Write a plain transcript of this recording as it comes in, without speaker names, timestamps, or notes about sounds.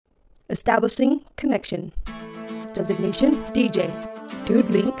Establishing connection. Designation DJ. Dude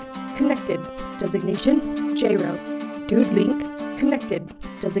link connected. Designation J-Ro. Dude link connected.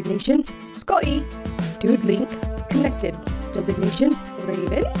 Designation Scotty. Dude link connected. Designation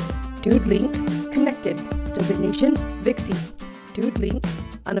Raven. Dude link connected. Designation Vixie. Dude link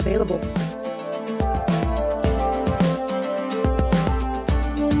unavailable.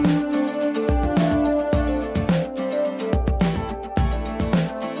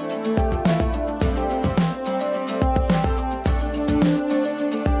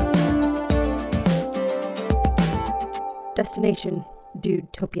 Destination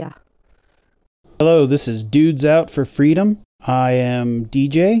Dudetopia. Hello, this is Dudes Out for Freedom. I am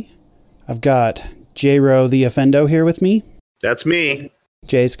DJ. I've got J-Ro the Offendo here with me. That's me.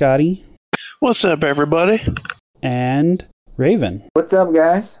 Jay Scotty. What's up, everybody? And Raven. What's up,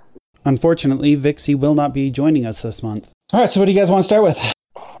 guys? Unfortunately, Vixie will not be joining us this month. All right, so what do you guys want to start with?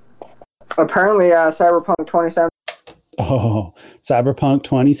 Apparently, Cyberpunk 2077. Oh, Cyberpunk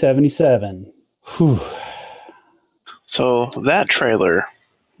 2077. Whew. So that trailer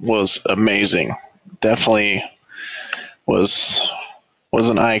was amazing. Definitely was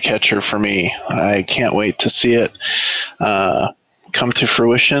an eye catcher for me. I can't wait to see it come to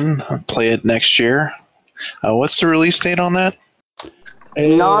fruition. Play it next year. What's the release date on that?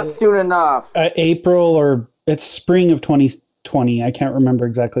 Not soon enough. April, or it's spring of 2020. I can't remember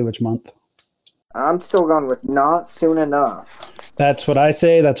exactly which month. I'm still going with not soon enough. That's what I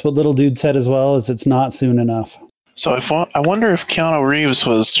say. That's what Little Dude said as well, is it's not soon enough. So I wonder if Keanu Reeves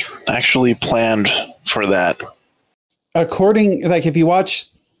was actually planned for that. According, like, if you watch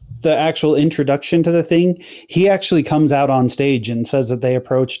the actual introduction to the thing, he actually comes out on stage and says that they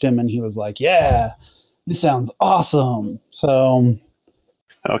approached him and he was like, yeah, this sounds awesome. So.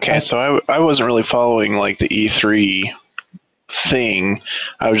 Okay, so I wasn't really following, like, the E3 thing.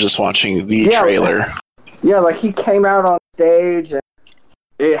 I was just watching the trailer. Yeah, like, he came out on stage and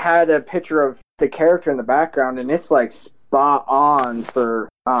it had a picture of the character in the background, and it's like spot on for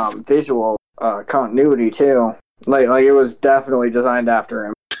visual continuity too. Like it was definitely designed after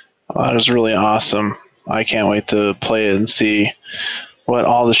him. Well, that was really awesome. I can't wait to play it and see what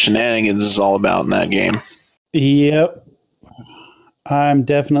all the shenanigans is all about in that game. Yep. I'm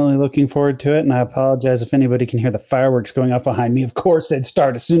definitely looking forward to it, and I apologize if anybody can hear the fireworks going off behind me. Of course, they'd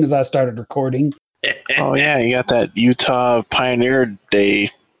start as soon as I started recording. Oh, yeah, you got that Utah Pioneer Day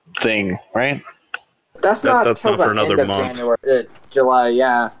thing, right? That's not for another end of month. January, July,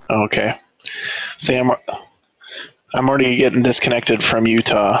 yeah. Okay. See, I'm already getting disconnected from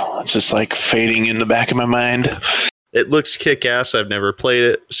Utah. It's just like fading in the back of my mind. It looks kick-ass. I've never played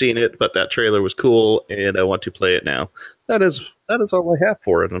it, seen it, but that trailer was cool, and I want to play it now. That is all I have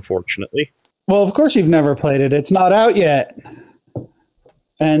for it, unfortunately. Well, of course you've never played it. It's not out yet.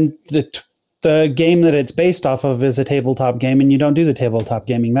 And the game that it's based off of is a tabletop game, and you don't do the tabletop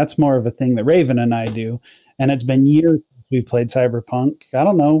gaming. That's more of a thing that Raven and I do. And it's been years since we played Cyberpunk. I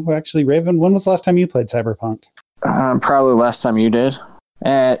don't know. Actually, Raven, when was the last time you played Cyberpunk? Probably last time you did.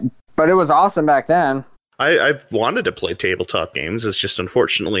 But it was awesome back then. I've wanted to play tabletop games. It's just,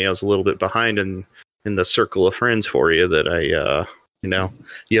 unfortunately, I was a little bit behind in the circle of friends for you that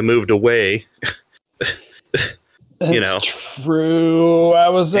you moved away. That's true. I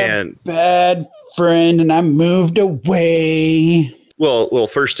was a bad friend and I moved away. Well,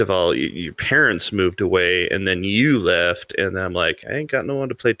 first of all, your parents moved away and then you left, and I'm like, I ain't got no one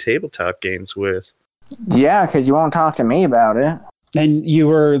to play tabletop games with. Yeah, because you won't talk to me about it. And you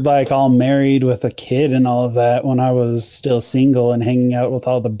were like all married with a kid and all of that when I was still single and hanging out with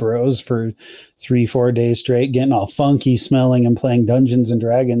all the bros for 3-4 days straight, getting all funky smelling and playing Dungeons and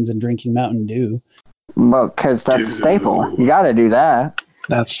Dragons and drinking Mountain Dew. Well, because that's a staple. You got to do that.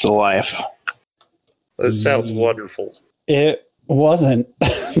 That's the life. That sounds wonderful. It wasn't.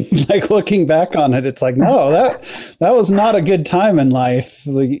 Like, looking back on it, it's like, no, that was not a good time in life.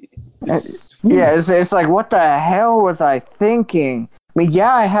 It's like, what the hell was I thinking? I mean,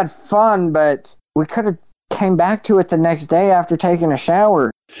 yeah, I had fun, but we could have came back to it the next day after taking a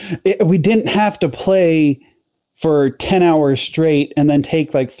shower. We didn't have to play for 10 hours straight and then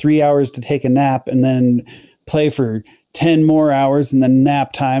take like 3 hours to take a nap and then play for 10 more hours and then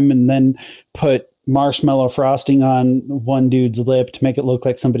nap time and then put marshmallow frosting on one dude's lip to make it look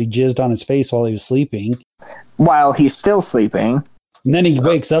like somebody jizzed on his face while he was sleeping. While he's still sleeping. And then he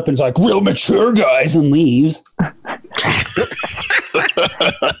wakes up and is like, real mature guys, and leaves.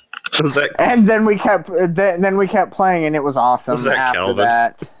 And then we kept playing, and it was awesome. Was that after Calvin?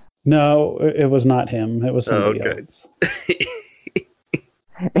 that. No, it was not him. It was somebody else.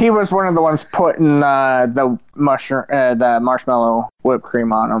 He was one of the ones putting the marshmallow whipped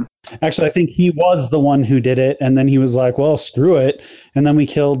cream on him. Actually, I think he was the one who did it, and then he was like, well, screw it. And then we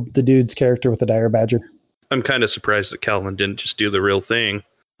killed the dude's character with the dire badger. I'm kind of surprised that Calvin didn't just do the real thing.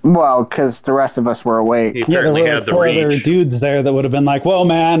 Well, because the rest of us were awake. He Yeah, there apparently were had like the four other reach. dudes there that would have been like, whoa,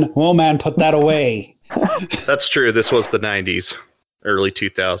 man, put that away. That's true. This was the 90s, early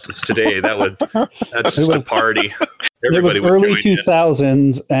 2000s. Today, that's just a party. It was Everybody early doing it.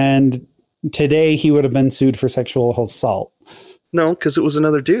 2000s, and today he would have been sued for sexual assault. No, because it was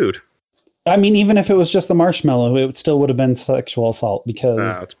another dude. I mean, even if it was just the marshmallow, it still would have been sexual assault because,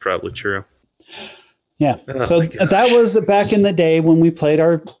 That's probably true. yeah. Oh So my gosh. that was back in the day when we played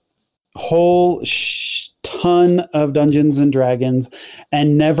our whole ton of Dungeons and Dragons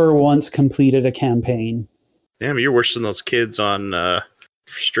and never once completed a campaign. Damn, you're worse than those kids on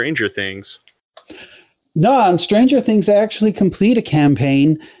Stranger Things. No, on Stranger Things, I actually complete a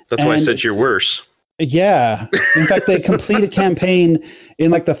campaign. That's why I And said you're worse. Yeah. In fact, they complete a campaign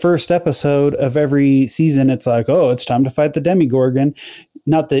in like the first episode of every season. It's like, oh, it's time to fight the Demigorgon.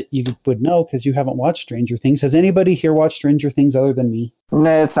 Not that you would know because you haven't watched Stranger Things. Has anybody here watched Stranger Things other than me?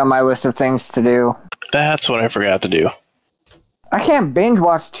 It's on my list of things to do. That's what I forgot to do. I can't binge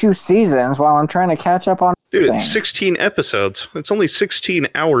watch 2 seasons while I'm trying to catch up on Dude, things. it's 16 episodes. It's only 16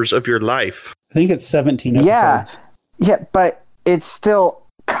 hours of your life. I think it's 17 Yeah. episodes. Yeah, but it still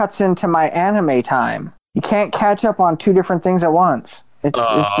cuts into my anime time. You can't catch up on 2 different things at once. It's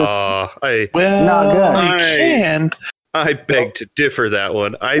just Well, Not good. you can. I beg to differ that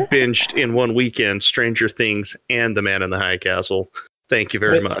one. I binged in one weekend Stranger Things and The Man in the High Castle. Thank you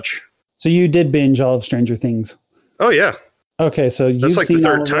very much. So you did binge all of Stranger Things. Oh yeah, Okay, so you've that's like seen the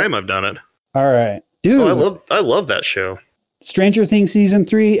all third of it? time I've done it. All right. Dude, I love that show. Stranger Things season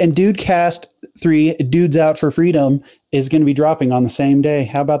 3 and Dude Cast 3, Dudes Out for Freedom, is going to be dropping on the same day.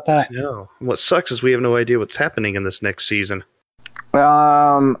 How about that? No, what sucks is we have no idea what's happening in this next season.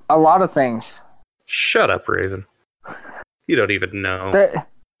 a lot of things. Shut up, Raven. You don't even know.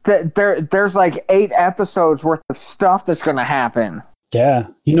 There's like 8 episodes worth of stuff that's going to happen. Yeah.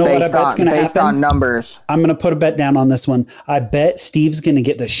 You know what I bet's going to based happen? on numbers. I'm going to put a bet down on this one. I bet Steve's going to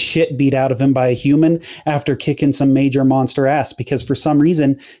get the shit beat out of him by a human after kicking some major monster ass because for some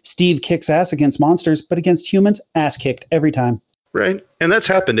reason, Steve kicks ass against monsters, but against humans, ass kicked every time. Right? And that's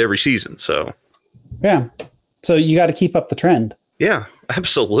happened every season, so Yeah. So you got to keep up the trend. yeah,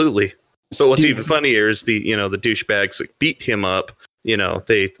 absolutely. But what's even Steve's- funnier is the douchebags that beat him up,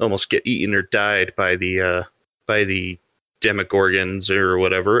 they almost get eaten or died by the Demogorgons or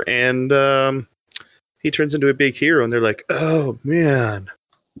whatever, and he turns into a big hero, and they're like, "Oh man,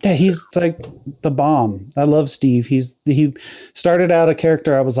 Yeah, he's like the bomb. I love Steve. He started out a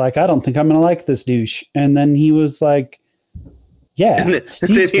character I was like, I don't think I'm going to like this douche. And then he was like, yeah, And then- Steve's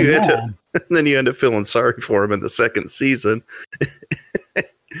and then the you had to- man. And then you end up feeling sorry for him in the second season.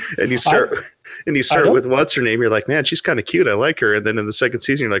 and you start don't- with what's her name? You're like, man, she's kind of cute. I like her. And then in the second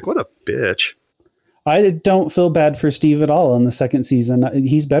season, you're like, what a bitch. I don't feel bad for Steve at all in the second season.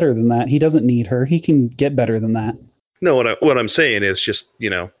 He's better than that. He doesn't need her. He can get better than that. No, what I'm saying is just,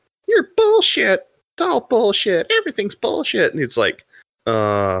 you're bullshit. It's all bullshit. Everything's bullshit. And it's like,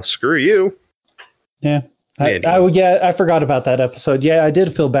 screw you. Yeah. Anyway. I forgot about that episode. Yeah, I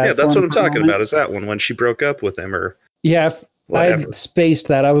did feel bad. Yeah, for that's him what I'm for a talking moment. about. Is that one when she broke up with him or Yeah, whatever? I spaced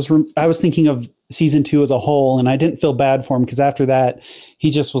that. I was thinking of season 2 as a whole, and I didn't feel bad for him because after that, he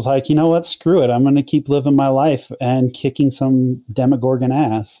just was like, you know what, screw it. I'm going to keep living my life and kicking some Demogorgon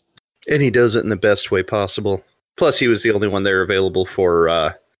ass. And he does it in the best way possible. Plus, he was the only one there available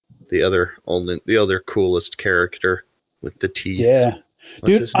for the other coolest character with the teeth. Yeah. What's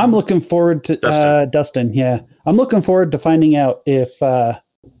Dude, his name? I'm looking forward to Dustin. Yeah. I'm looking forward to finding out if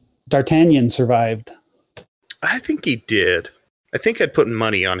D'Artagnan survived. I think he did. I think I'd put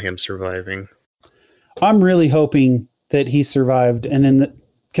money on him surviving. I'm really hoping that he survived, and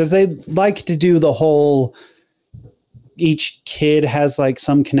because they like to do the whole each kid has like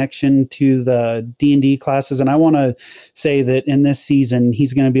some connection to the D&D classes, and I want to say that in this season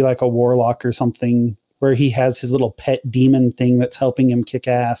he's going to be like a warlock or something where he has his little pet demon thing that's helping him kick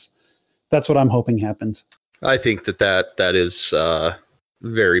ass. That's what I'm hoping happens. I think that is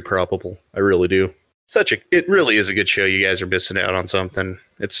very probable. I really do. It really is a good show. You guys are missing out on something.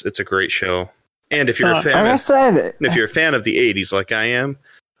 It's a great show. And if you're a fan, Like I said, and if you're a fan of the 80s like I am,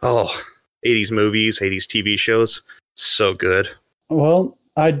 80s movies, 80s TV shows, so good. Well,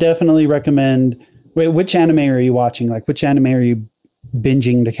 I definitely recommend. Wait, which anime are you watching? Like, which anime are you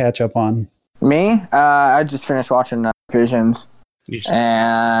binging to catch up on? me, I just finished watching Visions You just-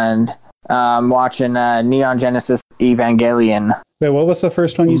 and watching Neon Genesis Evangelion. Wait, what was the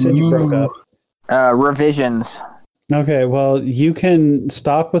first one you said you broke up? Revisions. Okay, well, you can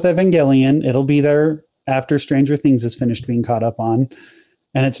stop with Evangelion. It'll be there after Stranger Things is finished being caught up on.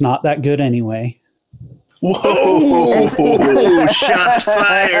 And it's not that good anyway. Whoa! Ooh, shots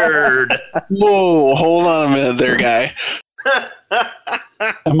fired. Whoa! Hold on a minute, there, guy.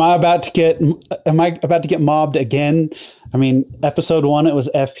 Am I about to get mobbed again? I mean, episode 1 it was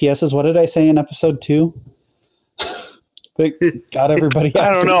FPSs. What did I say in episode 2? They got everybody.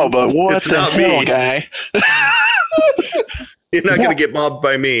 I don't know, but what It's the not hell, me. guy? You're not Yeah. going to get mobbed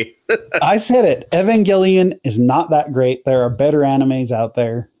by me. I said it. Evangelion is not that great. There are better animes out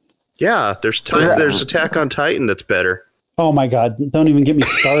there. Yeah, there's Attack on Titan that's better. Oh my god! Don't even get me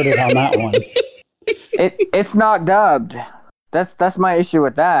started on that one. It's not dubbed. That's my issue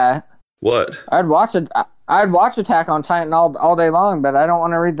with that. What? I'd watch Attack on Titan all day long, but I don't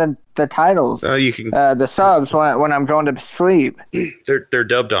want to read the titles, You can. the subs when I'm going to sleep. They're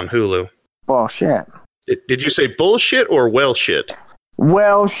dubbed on Hulu. Well, shit. Did you say bullshit or well shit?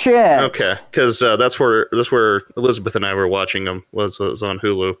 Well, shit. Okay, because that's where Elizabeth and I were watching them was on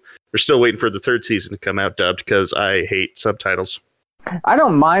Hulu. We're still waiting for the 3rd season to come out dubbed because I hate subtitles. I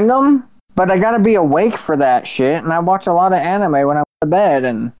don't mind them, but I gotta be awake for that shit, and I watch a lot of anime when I'm to bed.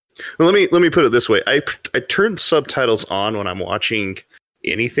 And Well, let me put it this way: I turn subtitles on when I'm watching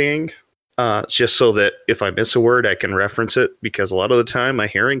anything, just so that if I miss a word, I can reference it. Because a lot of the time, my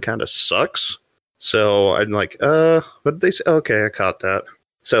hearing kind of sucks. So I'm like, what did they say? Okay, I caught that.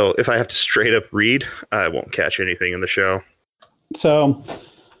 So if I have to straight up read, I won't catch anything in the show. So,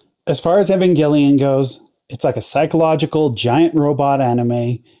 as far as Evangelion goes, it's like a psychological giant robot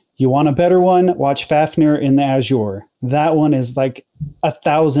anime. You want a better one? Watch Fafnir in the Azure. That one is like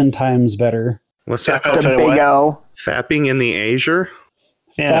 1,000 times better. What's that I'll called? the tell you big what. O. Fapping in the Azure?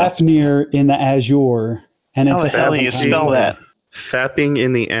 Yeah. Fafnir in the Azure. And How it's the hell do you 1,000 times spell better. that? Fapping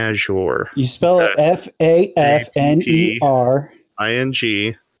in the Azure. You spell it Fafner.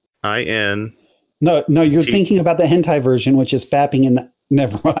 INGIN. No, you're T. thinking about the hentai version, which is fapping in the.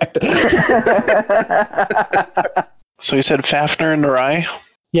 Never mind. So you said Fafner and Narai?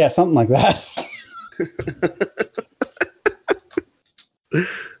 Yeah, something like that.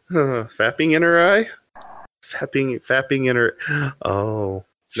 Fapping in her eye? Fapping in her. Oh,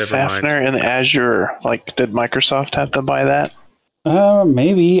 never mind. Fafner and the Azure. Like, did Microsoft have to buy that?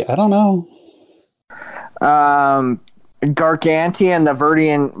 Maybe. I don't know. Gargantia and the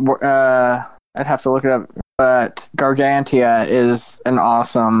Verdian. I'd have to look it up, but Gargantia is an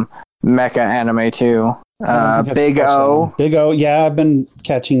awesome mecha anime too. I don't think I've Big watched that O. one. Big O. Yeah, I've been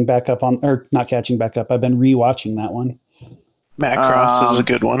catching back up on, or not catching back up. I've been rewatching that one. Macross is a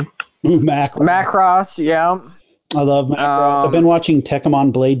good one. Ooh, Macross. Macross, yeah. I love Macross. I've been watching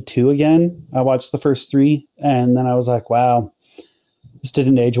Tekkamon Blade 2 again. I watched the first 3, and then I was like, wow, this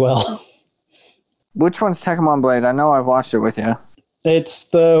didn't age well. Which one's Tekkamon Blade? I know I've watched it with you. It's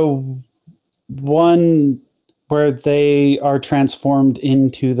the one where they are transformed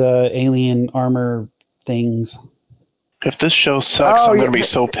into the alien armor things. If this show sucks, Oh, I'm yeah. going to be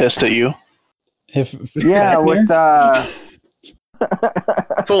so pissed at you. Yeah, with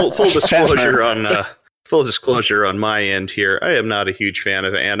Full disclosure full disclosure on my end here. I am not a huge fan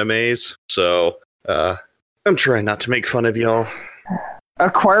of animes, so I'm trying not to make fun of y'all.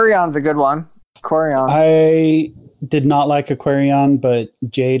 Aquarion's a good one. Aquarion. I did not like Aquarion, but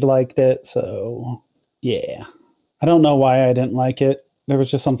Jade liked it, so yeah. I don't know why I didn't like it. There was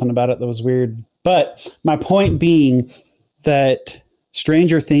just something about it that was weird. But my point being that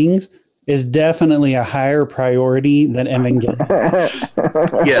Stranger Things is definitely a higher priority than Evangelion.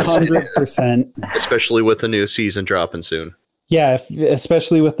 Yes, 100%. especially with the new season dropping soon. Yeah,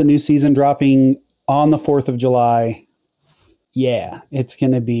 especially with the new season dropping on the 4th of July. Yeah, it's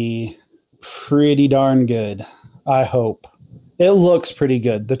going to be pretty darn good. I hope. It looks pretty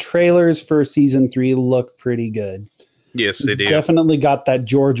good. The trailers for season 3 look pretty good. Yes, they It's do. definitely got that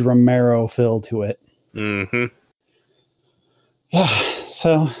George Romero feel to it. Mm-hmm. Yeah,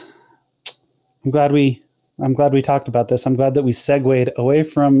 so I'm glad we talked about this. I'm glad that we segued away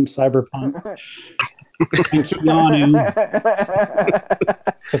from Cyberpunk and Keanu to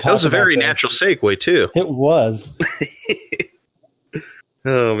That was talk a very about natural segue too. It was.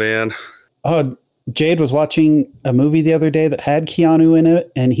 Oh man. Oh, Jade was watching a movie the other day that had Keanu in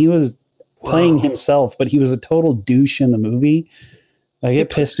it, and he was playing himself, but he was a total douche in the movie. Like, it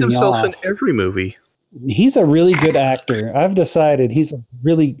pissed me himself off. in every movie. He's a really good actor. I've decided he's a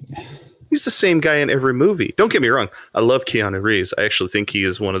really... He's the same guy in every movie. Don't get me wrong. I love Keanu Reeves. I actually think he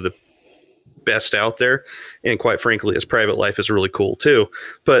is one of the best out there. And quite frankly, his private life is really cool too.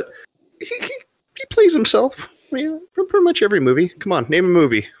 But he plays himself. mean, pretty much every movie. Come on, name a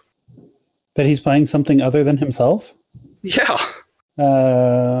movie. That he's playing something other than himself? Yeah.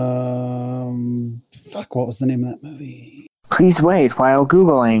 Fuck, what was the name of that movie? Please wait while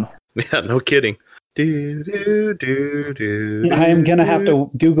Googling. Yeah, no kidding. I am gonna have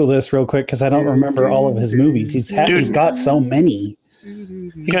to Google this real quick because I don't remember all of his movies. He's got so many.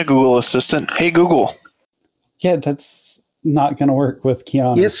 You got Google Assistant. Hey, Google. Yeah, that's not gonna work with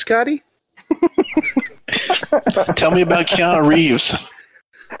Keanu. Yes, Scotty? Tell me about Keanu Reeves.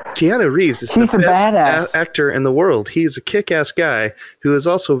 Keanu Reeves is He's the a best badass. actor in the world. He's a kick-ass guy who is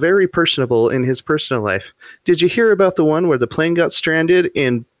also very personable in his personal life. Did you hear about the one where the plane got stranded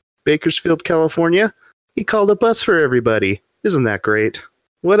in Bakersfield, California? He called a bus for everybody. Isn't that great?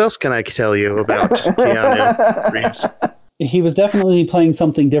 What else can I tell you about Keanu Reeves? He was definitely playing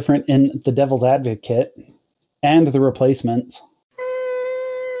something different in The Devil's Advocate and The Replacements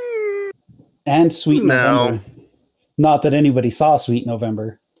and Sweet November. Not that anybody saw Sweet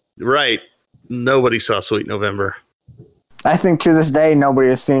November. Right. Nobody saw Sweet November. I think to this day, nobody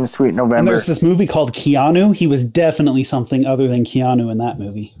has seen Sweet And November. there's this movie called Keanu. He was definitely something other than Keanu in that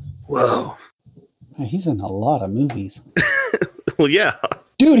movie. Whoa. He's in a lot of movies. Well, yeah.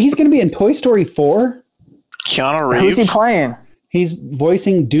 Dude, he's going to be in Toy Story 4. Keanu Who's Reeves. he playing? He's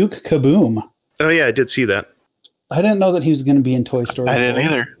voicing Duke Kaboom. Oh, yeah, I did see that. I didn't know that he was going to be in Toy Story I 4. didn't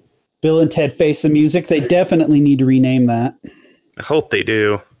either. Bill and Ted Face the Music. They definitely need to rename that. I hope they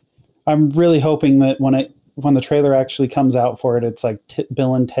do. I'm really hoping that when the trailer actually comes out for it, it's like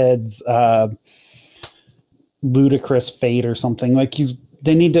Bill and Ted's Ludicrous Fate or something. Like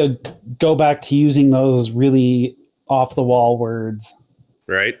they need to go back to using those really off the wall words.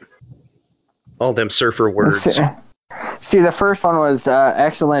 Right? All them surfer words. See, the first one was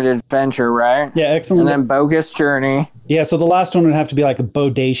Excellent Adventure, right? Yeah, excellent. And then Bogus Journey. Yeah, so the last one would have to be like a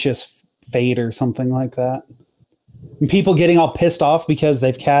Bodacious Fate or something like that. And people getting all pissed off because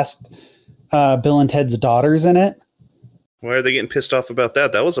they've cast Bill and Ted's daughters in it. Why are they getting pissed off about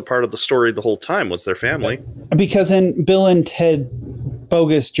that? That was a part of the story the whole time, was their family. Because in Bill and Ted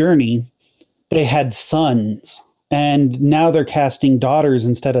Bogus Journey, they had sons. And now they're casting daughters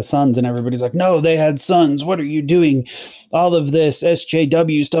instead of sons. And everybody's like, no, they had sons. What are you doing? All of this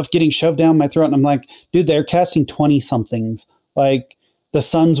SJW stuff getting shoved down my throat. And I'm like, dude, they're casting 20-somethings. Like, the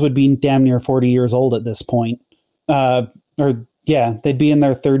sons would be damn near 40 years old at this point. They'd be in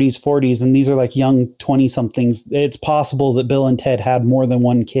their 30s, 40s. And these are like young 20-somethings. It's possible that Bill and Ted had more than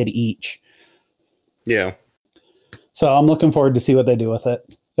one kid each. Yeah. So I'm looking forward to see what they do with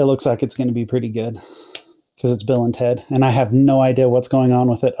it. It looks like it's going to be pretty good. Because it's Bill and Ted, and I have no idea what's going on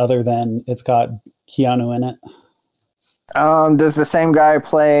with it other than it's got Keanu in it. Does the same guy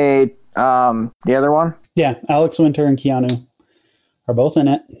play the other one? Yeah, Alex Winter and Keanu are both in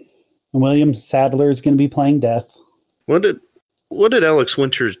it. And William Sadler is going to be playing Death. What did Alex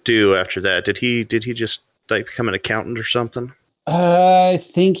Winters do after that? Did he just like become an accountant or something? I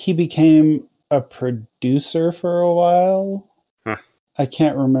think he became a producer for a while. Huh. I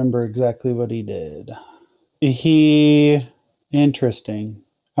can't remember exactly what he did. Interesting.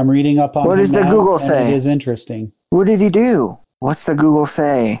 I'm reading up on What does the Google say? It is interesting. What did he do? What's the Google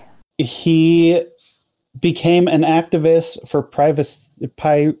say? He became an activist for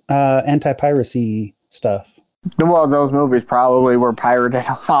anti-piracy stuff. Well, those movies probably were pirated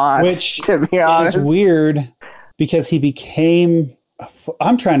a lot, Which to be honest. It's weird because he became...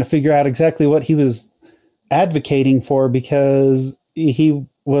 I'm trying to figure out exactly what he was advocating for because he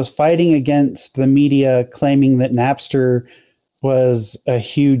was fighting against the media claiming that Napster was a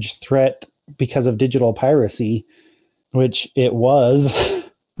huge threat because of digital piracy, which it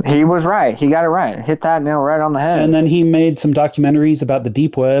was. He was right. He got it right. Hit that nail right on the head. And then he made some documentaries about the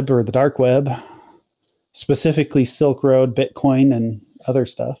deep web or the dark web, specifically Silk Road, Bitcoin, and other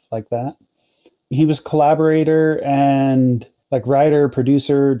stuff like that. He was collaborator and like writer,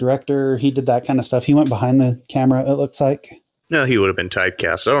 producer, director. He did that kind of stuff. He went behind the camera, it looks like. No, he would have been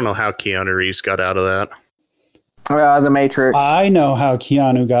typecast. I don't know how Keanu Reeves got out of that. The Matrix. I know how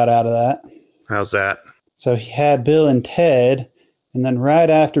Keanu got out of that. How's that? So he had Bill and Ted, and then right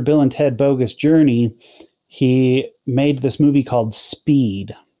after Bill and Ted Bogus Journey, he made this movie called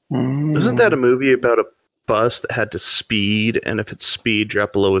Speed. Isn't that a movie about a bus that had to speed, and if its speed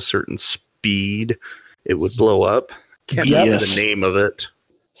dropped below a certain speed, it would blow up? Can't remember the name of it.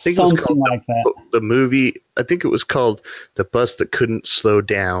 I think Something it was called like that. the movie. I think it was called The Bus That Couldn't Slow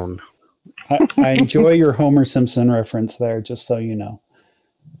Down. I enjoy your Homer Simpson reference there, just so you know.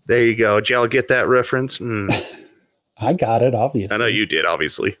 There you go. Did y'all get that reference? I got it, obviously. I know you did,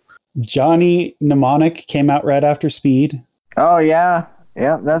 obviously. Johnny Mnemonic came out right after Speed. Oh yeah,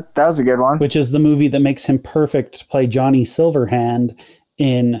 yeah. That was a good one. which is the movie that makes him perfect to play Johnny Silverhand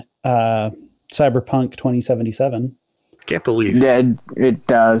in Cyberpunk 2077. Can't believe. Yeah, it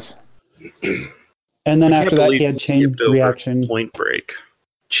does. And then I after can't that, he believe had we chain skipped over reaction. Point Break.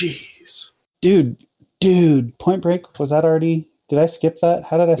 Jeez. Dude, Point Break, was that already? Did I skip that?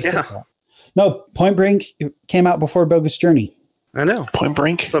 How did I skip Yeah. that? No, Point Break came out before Bogus Journey. I know. Point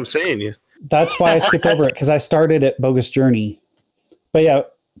Break. That's what I'm saying. You. That's why I skipped over it, because I started at Bogus Journey. But yeah,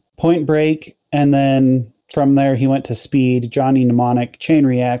 Point Break, and then from there he went to Speed, Johnny Mnemonic, Chain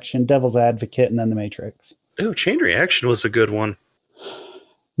Reaction, Devil's Advocate, and then The Matrix. Oh, Chain Reaction was a good one.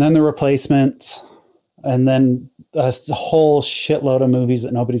 Then The Replacements, and then a whole shitload of movies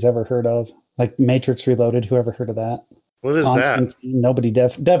that nobody's ever heard of, like Matrix Reloaded. Who ever heard of that? What is that? Constantine. Nobody,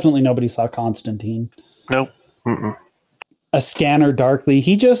 definitely nobody saw Constantine. Nope. Mm-mm. A Scanner Darkly.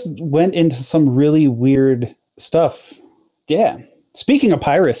 He just went into some really weird stuff. Yeah. Speaking of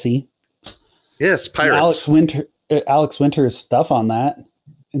piracy, Yes, Pirates. Alex Winter's stuff on that.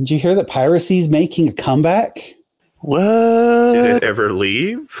 Did you hear that piracy's making a comeback? What? Did it ever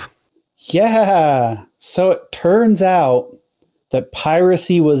leave? Yeah. So it turns out that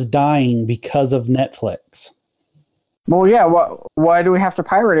piracy was dying because of Netflix. Well, yeah. Why do we have to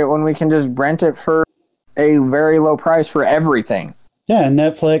pirate it when we can just rent it for a very low price for everything? Yeah,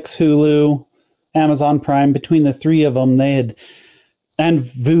 Netflix, Hulu, Amazon Prime, between the three of them, and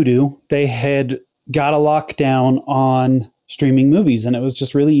Vudu, they had got a lockdown on streaming movies, and it was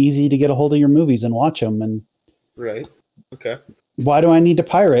just really easy to get a hold of your movies and watch them. And Right. Okay. why do I need to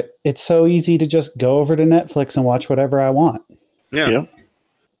pirate? It's so easy to just go over to Netflix and watch whatever I want. Yeah. Yep.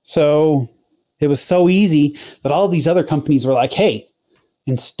 So it was so easy that all these other companies were like, hey,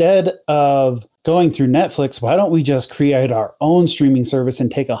 instead of going through Netflix, why don't we just create our own streaming service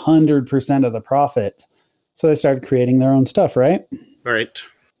and take 100% of the profits? So they started creating their own stuff, right? All right.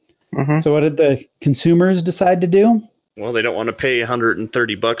 Mm-hmm. So what did the consumers decide to do? Well, they don't want to pay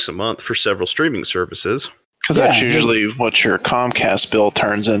 $130 a month for several streaming services. Because Yeah, that's usually what your Comcast bill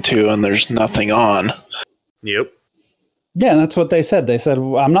turns into, and there's nothing on. Yep. Yeah, that's what they said. They said,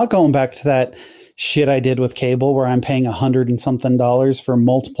 well, I'm not going back to that shit I did with cable where I'm paying $100 and something for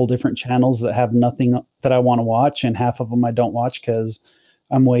multiple different channels that have nothing that I want to watch, and half of them I don't watch because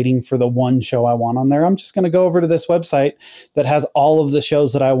I'm waiting for the one show I want on there. I'm just going to go over to this website that has all of the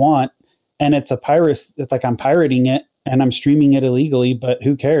shows that I want, and it's a pirate. It's like I'm pirating it and I'm streaming it illegally, but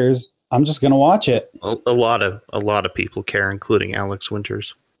who cares? I'm just going to watch it. A lot of people care, including Alex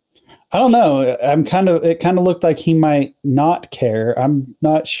Winters. I don't know. It kind of looked like he might not care. I'm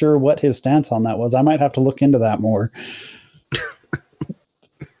not sure what his stance on that was. I might have to look into that more.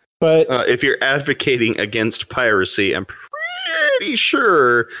 But If you're advocating against piracy, I'm pretty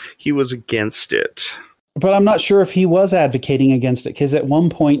sure he was against it. But I'm not sure if he was advocating against it, because at one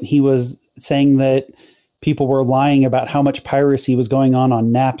point he was saying that people were lying about how much piracy was going on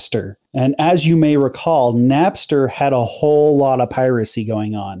Napster. And as you may recall, Napster had a whole lot of piracy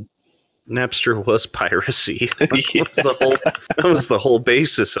going on. Napster was piracy. That was the whole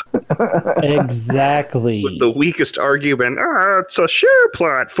basis of it. Exactly. With the weakest argument, it's a share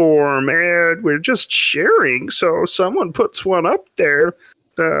platform and we're just sharing. So someone puts one up there,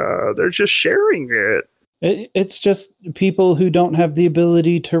 they're just sharing it. It's just people who don't have the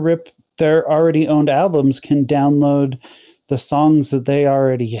ability to rip their already owned albums can download the songs that they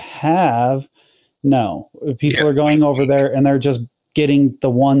already have. No, people are going over there and they're just getting the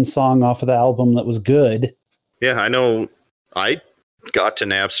one song off of the album that was good. Yeah, I know. I got to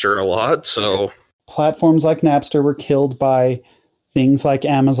Napster a lot, so Platforms like Napster were killed by things like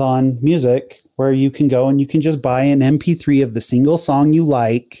Amazon Music, where you can go and you can just buy an MP3 of the single song you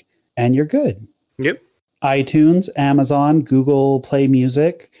like and you're good. yep. iTunes, Amazon, Google Play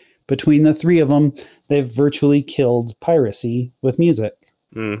Music, between the three of them, they've virtually killed piracy with music.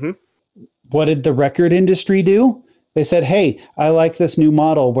 Mm-hmm. What did the record industry do? They said, hey, I like this new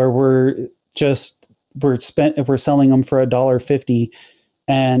model where we're selling them for $1.50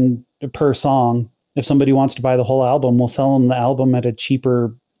 and per song. If somebody wants to buy the whole album, we'll sell them the album at a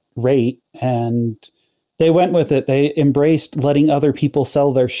cheaper rate. And they went with it. They embraced letting other people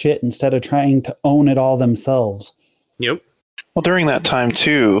sell their shit instead of trying to own it all themselves. Yep. Well, during that time,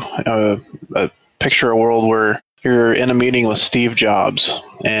 too, picture a world where you're in a meeting with Steve Jobs,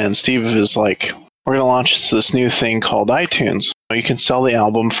 and Steve is like, we're going to launch this new thing called iTunes. You can sell the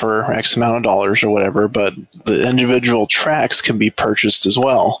album for X amount of dollars or whatever, but the individual tracks can be purchased as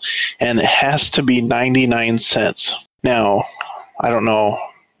well. And it has to be 99 cents. Now, I don't know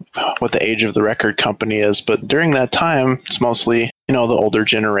what the age of the record company is, but during that time, it's mostly, the older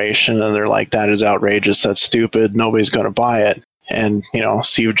generation, and they're like, that is outrageous, that's stupid, nobody's going to buy it. And,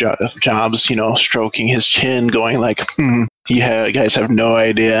 Steve Jobs, stroking his chin, going like, you guys have no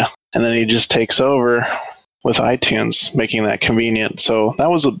idea. And then he just takes over with iTunes, making that convenient. So that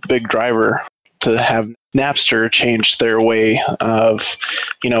was a big driver to have Napster change their way of,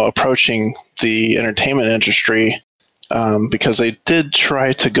 approaching the entertainment industry, because they did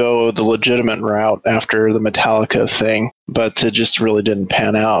try to go the legitimate route after the Metallica thing, but it just really didn't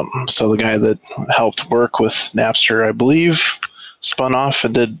pan out. So the guy that helped work with Napster, I believe, spun off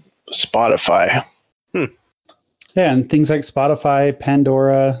and did Spotify. Yeah, and things like Spotify,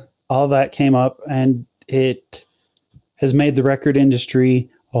 Pandora, all that came up, and it has made the record industry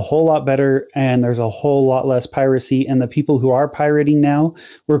a whole lot better, and there's a whole lot less piracy. And the people who are pirating now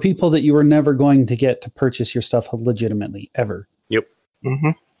were people that you were never going to get to purchase your stuff legitimately, ever. Yep.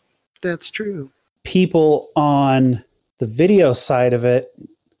 Mm-hmm. That's true. People on the video side of it,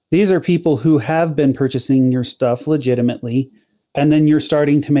 these are people who have been purchasing your stuff legitimately, and then you're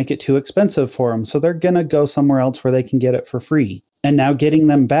starting to make it too expensive for them. So they're going to go somewhere else where they can get it for free. And now getting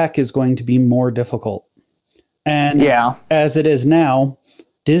them back is going to be more difficult. And as it is now,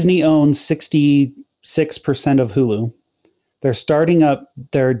 Disney owns 66% of Hulu. They're starting up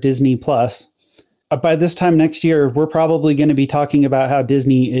their Disney Plus. By this time next year, we're probably going to be talking about how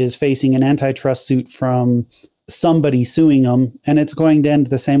Disney is facing an antitrust suit from somebody suing them. And it's going to end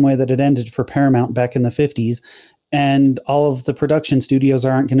the same way that it ended for Paramount back in the 50s. And all of the production studios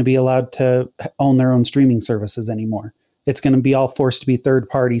aren't going to be allowed to own their own streaming services anymore. It's going to be all forced to be third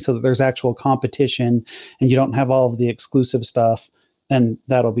party so that there's actual competition and you don't have all of the exclusive stuff. And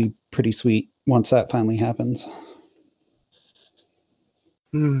that'll be pretty sweet once that finally happens.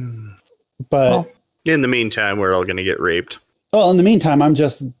 But in the meantime, we're all going to get raped. Well, in the meantime,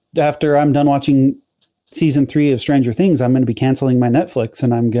 after I'm done watching season 3 of Stranger Things, I'm going to be canceling my Netflix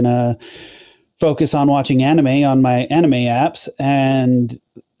and I'm going to focus on watching anime on my anime apps. And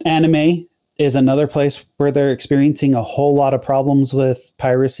anime is another place where they're experiencing a whole lot of problems with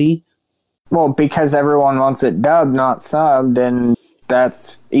piracy. Well, because everyone wants it dubbed, not subbed, and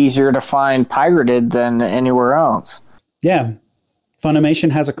that's easier to find pirated than anywhere else. Yeah. Funimation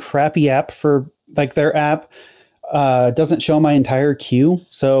has a crappy app for, like, their app doesn't show my entire queue.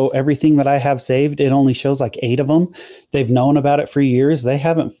 So everything that I have saved, it only shows like 8 of them. They've known about it for years. They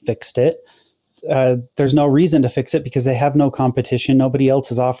haven't fixed it. There's no reason to fix it because they have no competition. Nobody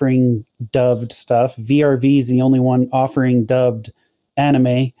else is offering dubbed stuff. VRV is the only one offering dubbed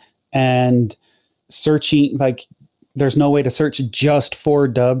anime, and searching, like, there's no way to search just for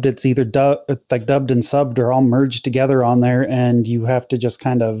dubbed. It's either dubbed and subbed or all merged together on there. And you have to just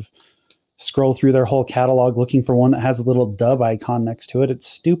kind of scroll through their whole catalog looking for one that has a little dub icon next to it. It's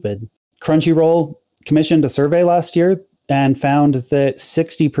stupid. Crunchyroll commissioned a survey last year and found that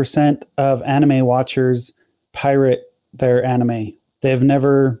 60% of anime watchers pirate their anime. They have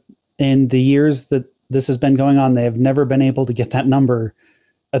never, in the years that this has been going on, they have never been able to get that number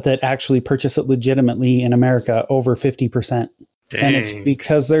that actually purchase it legitimately in America over 50%. Dang. And it's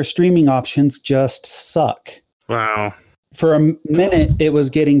because their streaming options just suck. Wow. For a minute, it was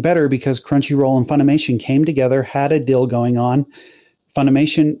getting better because Crunchyroll and Funimation came together, had a deal going on.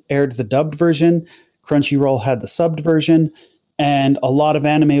 Funimation aired the dubbed version. Crunchyroll had the subbed version, and a lot of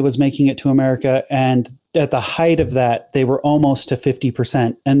anime was making it to America. And at the height of that, they were almost to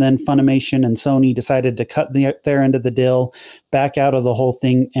 50%. And then Funimation and Sony decided to cut their end of the deal, back out of the whole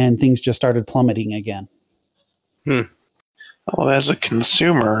thing, and things just started plummeting again. Well, as a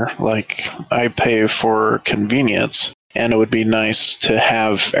consumer, like, I pay for convenience, and it would be nice to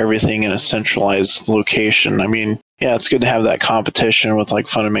have everything in a centralized location. I mean, yeah, it's good to have that competition with like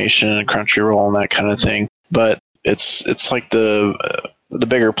Funimation and Crunchyroll and that kind of thing, but it's like the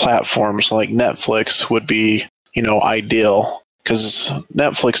bigger platforms like Netflix would be, ideal, because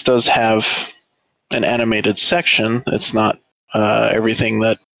Netflix does have an animated section. It's not everything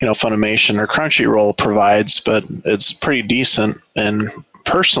that Funimation or Crunchyroll provides, but it's pretty decent. And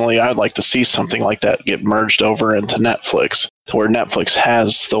personally, I'd like to see something like that get merged over into Netflix, to where Netflix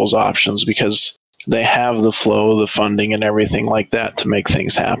has those options, because they have the flow, the funding, and everything like that to make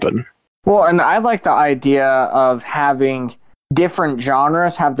things happen. Well, and I like the idea of having different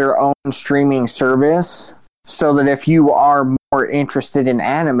genres have their own streaming service, so that if you are more interested in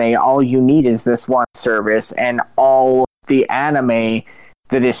anime, all you need is this one service, and all the anime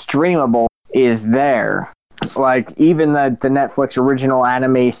that is streamable is there. Like, even the Netflix original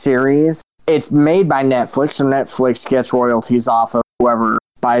anime series, it's made by Netflix, so Netflix gets royalties off of whoever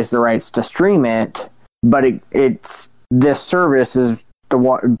buys the rights to stream it, but it's this service is the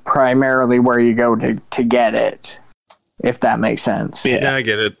one primarily where you go to get it. if that makes sense. Yeah, I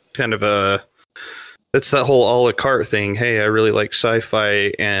get it. Kind of it's that whole a la carte thing. Hey, I really like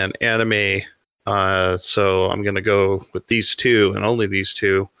sci-fi and anime, so I'm going to go with these two and only these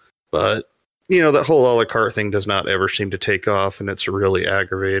two. But, that whole a la carte thing does not ever seem to take off, and it's really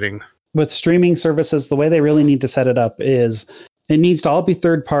aggravating. With streaming services, the way they really need to set it up is it needs to all be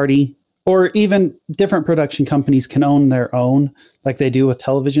third party, or even different production companies can own their own, like they do with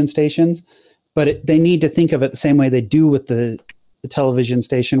television stations. But they need to think of it the same way they do with the television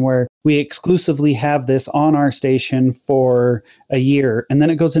station, where we exclusively have this on our station for a year, and then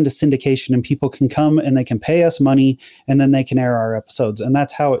it goes into syndication, and people can come and they can pay us money, and then they can air our episodes. And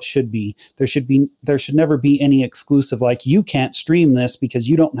that's how it should be. There should never be any exclusive, like, you can't stream this because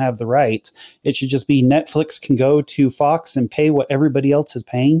you don't have the rights. It should just be Netflix can go to Fox and pay what everybody else is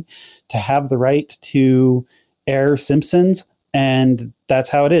paying to have the right to air Simpsons, and that's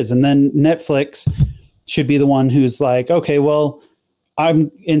how it is. And then Netflix should be the one who's like, okay, well,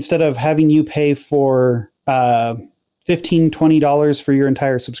 instead of having you pay for $15-$20 for your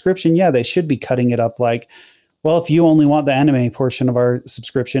entire subscription, they should be cutting it up. Like, well, if you only want the anime portion of our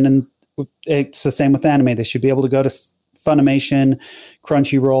subscription, and it's the same with anime, they should be able to go to Funimation,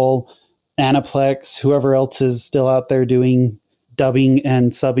 Crunchyroll, Aniplex, whoever else is still out there doing dubbing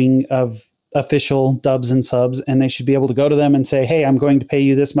and subbing of official dubs and subs, and they should be able to go to them and say, hey, I'm going to pay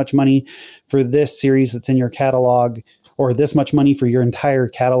you this much money for this series that's in your catalog, or this much money for your entire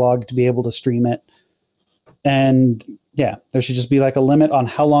catalog to be able to stream it. And there should just be like a limit on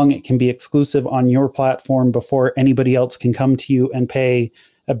how long it can be exclusive on your platform before anybody else can come to you and pay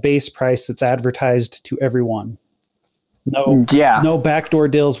a base price that's advertised to everyone. No backdoor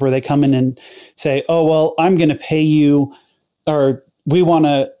deals where they come in and say, oh, well, I'm going to pay you, or we want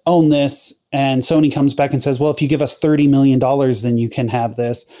to own this. And Sony comes back and says, well, if you give us $30 million, then you can have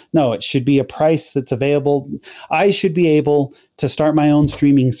this. No, it should be a price that's available. I should be able to start my own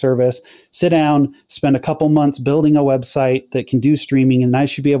streaming service, sit down, spend a couple months building a website that can do streaming, and I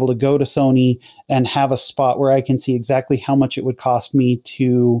should be able to go to Sony and have a spot where I can see exactly how much it would cost me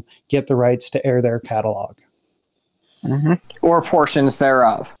to get the rights to air their catalog. Mm-hmm. Or portions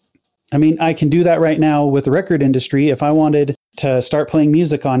thereof. I mean, I can do that right now with the record industry. If I wanted to start playing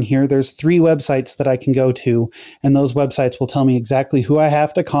music on here, there's 3 websites that I can go to, and those websites will tell me exactly who I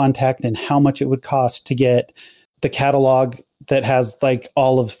have to contact and how much it would cost to get the catalog that has like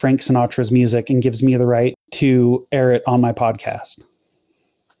all of Frank Sinatra's music and gives me the right to air it on my podcast.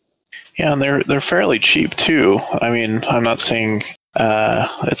 Yeah, and they're fairly cheap too. I mean, I'm not saying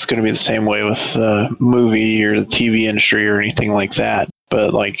it's going to be the same way with the movie or the TV industry or anything like that,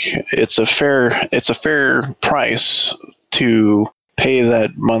 but like it's a fair price to pay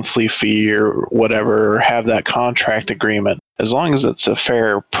that monthly fee or whatever, or have that contract agreement. As long as it's a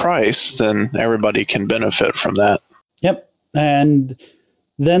fair price, then everybody can benefit from that. Yep. And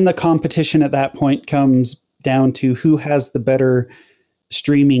then the competition at that point comes down to who has the better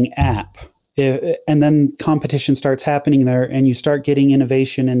streaming app. And then competition starts happening there, and you start getting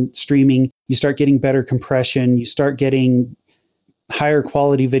innovation in streaming. You start getting better compression. You start getting higher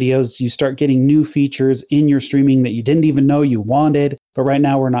quality videos. You start getting new features in your streaming that you didn't even know you wanted, but right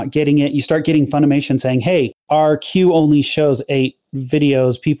now we're not getting it. You start getting Funimation saying, hey, our queue only shows 8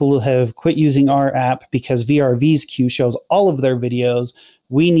 videos. People have quit using our app because VRV's queue shows all of their videos.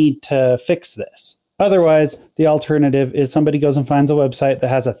 We need to fix this. Otherwise, the alternative is somebody goes and finds a website that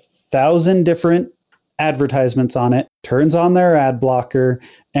has 1,000 different advertisements on it, turns on their ad blocker,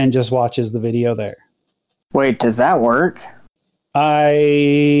 and just watches the video there. Wait, does that work?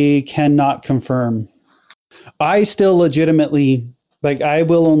 I cannot confirm. I still legitimately, I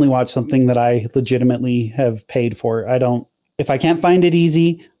will only watch something that I legitimately have paid for. If I can't find it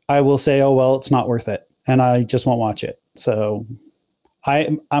easy, I will say, oh, well, it's not worth it. And I just won't watch it. So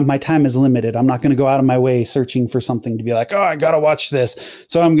my time is limited. I'm not going to go out of my way searching for something to be like, oh, I got to watch this.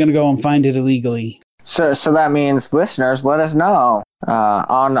 So I'm going to go and find it illegally. So that means listeners, let us know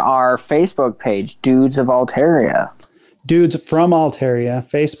on our Facebook page, Dudes of Altaria. Dudes from Altaria,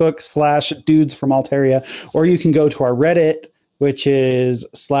 Facebook /Dudes from Altaria, or you can go to our Reddit, which is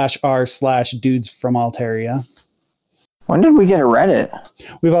 /r/Dudes from Altaria. When did we get a Reddit?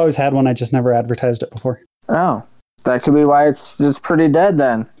 We've always had one. I just never advertised it before. Oh, that could be why it's just pretty dead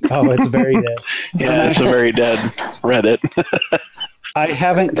then. Oh, it's very dead. Yeah, it's a very dead Reddit. I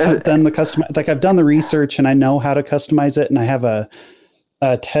haven't done the custom. I've done the research and I know how to customize it, and I have a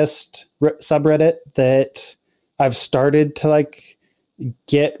test subreddit that I've started to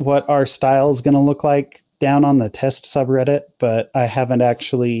get what our style is going to look like down on the test subreddit, but I haven't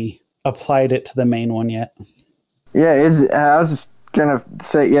actually applied it to the main one yet. Yeah, I was going to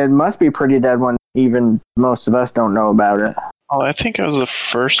say, it must be pretty dead when even most of us don't know about it. Oh, I think I was the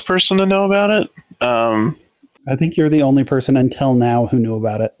first person to know about it. I think you're the only person until now who knew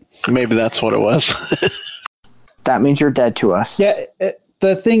about it. Maybe that's what it was. That means you're dead to us. Yeah,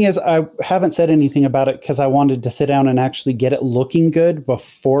 the thing is, I haven't said anything about it because I wanted to sit down and actually get it looking good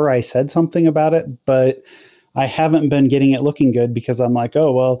before I said something about it. But I haven't been getting it looking good because I'm like,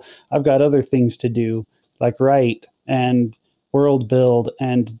 oh, well, I've got other things to do, like write and world build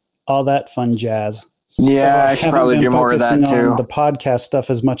and all that fun jazz. Yeah, I should haven't probably been do more of that focusing too. on the podcast stuff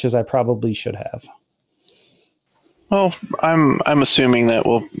as much as I probably should have. Well, I'm assuming that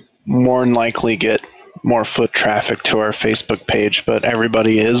we'll more than likely get more foot traffic to our Facebook page, but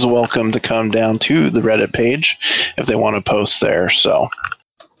everybody is welcome to come down to the Reddit page if they want to post there. So,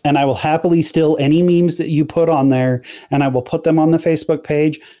 and I will happily steal any memes that you put on there, and I will put them on the Facebook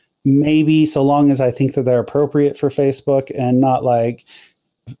page, maybe so long as I think that they're appropriate for Facebook and not like,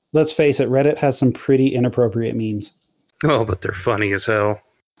 let's face it, Reddit has some pretty inappropriate memes. Oh, but they're funny as hell.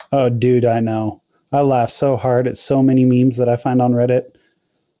 Oh, dude, I know. I laugh so hard at so many memes that I find on Reddit.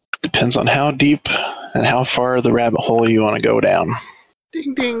 Depends on how deep and how far the rabbit hole you want to go down.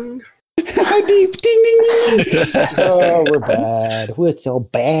 Ding, ding. How deep? Ding, ding, ding. Oh, we're bad. We're so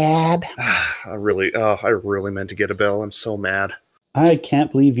bad. I really meant to get a bell. I'm so mad. I can't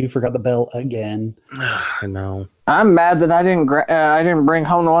believe you forgot the bell again. I know. I'm mad that I didn't bring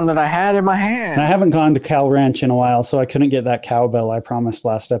home the one that I had in my hand. And I haven't gone to Cal Ranch in a while, so I couldn't get that cowbell I promised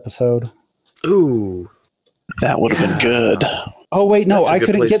last episode. Ooh. That would have been good. Oh, wait, no, That's a I good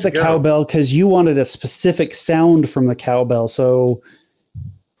couldn't place get the to go. cowbell because you wanted a specific sound from the cowbell. So,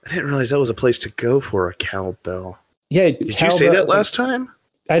 I didn't realize that was a place to go for a cowbell. yeah. Did you say that last time?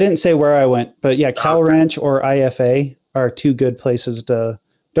 I didn't say where I went, but yeah, Cal Ranch or IFA are two good places to.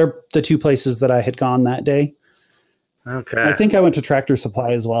 They're the two places that I had gone that day. Okay. I think I went to Tractor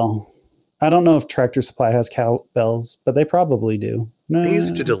Supply as well. I don't know if Tractor Supply has cowbells, but they probably do. No, I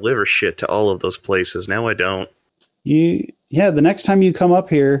used to deliver shit to all of those places. Now I don't. the next time you come up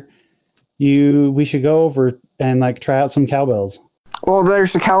here, we should go over and like try out some cowbells. Well,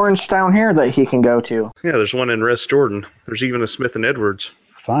 there's a cow ranch down here that he can go to. Yeah, there's one in West Jordan. There's even a Smith and Edwards.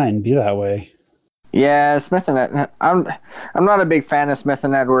 Fine, be that way. Yeah, Smith and I'm not a big fan of Smith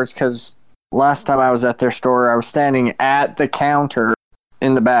and Edwards because last time I was at their store, I was standing at the counter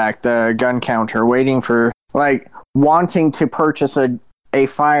in the back, the gun counter, waiting for wanting to purchase a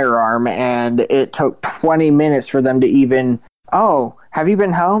firearm, and it took 20 minutes for them to even. Oh, have you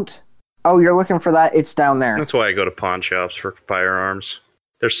been helped? Oh, you're looking for that? It's down there. That's why I go to pawn shops for firearms.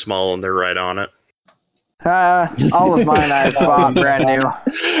 They're small and they're right on it. All of mine I've bought brand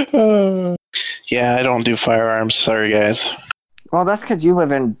new. Yeah, I don't do firearms. Sorry, guys. Well, that's because you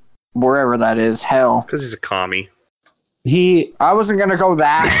live in wherever that is. Hell, Because he's a commie. I wasn't gonna go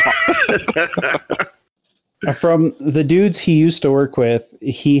that far. From the dudes he used to work with,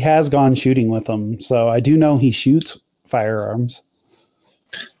 he has gone shooting with them. So I do know he shoots firearms.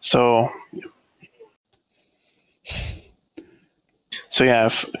 So yeah,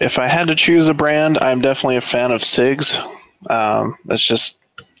 if I had to choose a brand, I'm definitely a fan of SIGs. That's just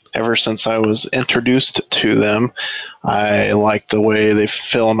ever since I was introduced to them, I like the way they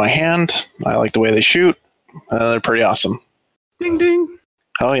feel in my hand. I like the way they shoot. They're pretty awesome. Ding, ding.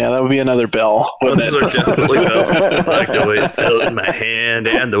 Oh yeah, that would be another bell, wouldn't Those are it? definitely bells. I like the way it felt in my hand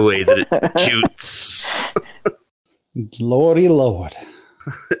and the way that it shoots. Lordy Lord.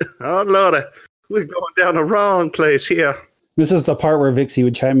 Oh, Lord. We're going down the wrong place here. This is the part where Vixie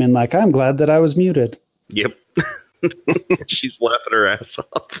would chime in like, I'm glad that I was muted. Yep. She's laughing her ass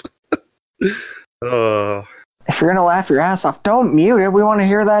off. Oh. If you're gonna laugh your ass off, don't mute it. We want to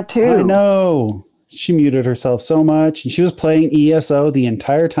hear that too. I know. She muted herself so much. And she was playing ESO the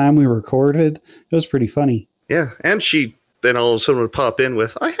entire time we recorded. It was pretty funny. Yeah, and she then all of a sudden would pop in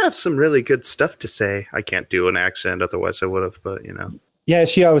with, I have some really good stuff to say. I can't do an accent, otherwise I would have, but you know. Yeah,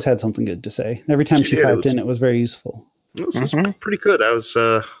 she always had something good to say. Every time she did. piped in, it was very useful. This was pretty good. I was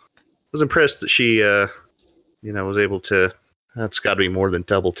impressed that she was able to, that's got to be more than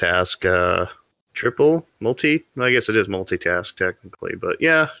double task, triple, multi. Well, I guess it is multitask technically, but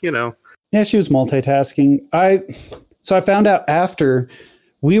yeah, Yeah, she was multitasking. So I found out after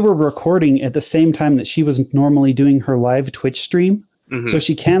we were recording at the same time that she was normally doing her live Twitch stream. Mhm. So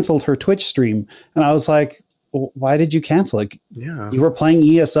she canceled her Twitch stream. And I was like, why did you cancel it? Yeah. You were playing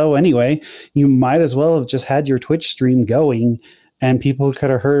ESO anyway. You might as well have just had your Twitch stream going and people could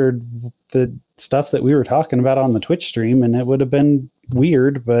have heard the stuff that we were talking about on the Twitch stream and it would have been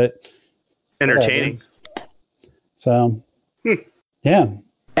weird, but Entertaining. so yeah.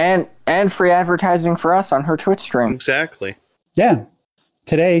 And free advertising for us on her Twitch stream. Exactly. Yeah.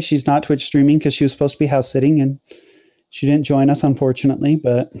 today. She's not Twitch streaming because she was supposed to be house sitting, and she didn't join us, unfortunately.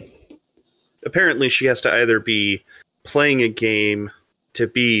 But apparently, she has to either be playing a game to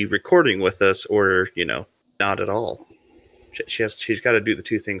be recording with us, or not at all. She's got to do the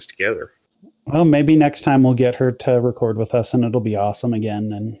two things together. Well, maybe next time we'll get her to record with us, and it'll be awesome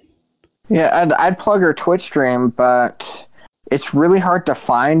again. And yeah, I'd plug her Twitch stream, but it's really hard to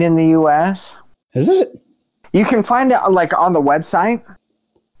find in the U.S. Is it? You can find it like on the website.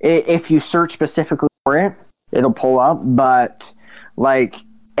 If you search specifically for it, it'll pull up. But like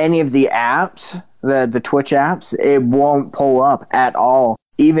any of the apps, the Twitch apps, it won't pull up at all.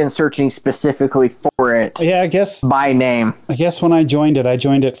 Even searching specifically for it. Yeah, I guess by name. I guess when I joined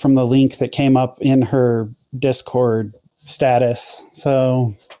it from the link that came up in her Discord status.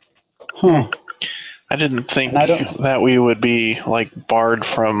 So, I didn't think that we would be like barred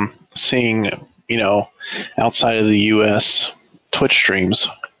from seeing, outside of the U.S. Twitch streams.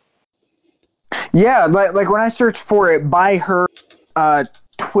 Yeah, like when I searched for it by her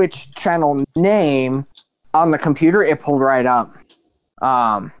Twitch channel name on the computer, it pulled right up.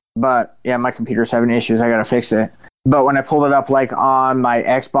 But yeah, my computer's having issues. I gotta fix it. But when I pulled it up like on my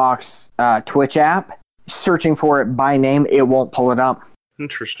Xbox Twitch app, searching for it by name, it won't pull it up.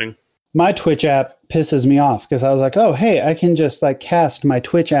 Interesting. My Twitch app pisses me off because I was like, oh, hey, I can just like cast my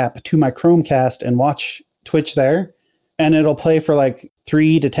Twitch app to my Chromecast and watch Twitch there. And it'll play for like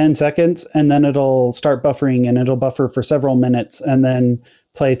 3 to 10 seconds, and then it'll start buffering, and it'll buffer for several minutes, and then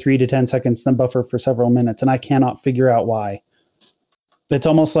play 3 to 10 seconds, then buffer for several minutes. And I cannot figure out why. It's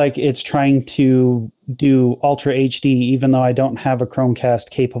almost like it's trying to do Ultra HD, even though I don't have a Chromecast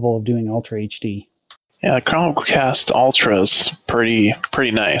capable of doing Ultra HD. Yeah, the Chromecast Ultra is pretty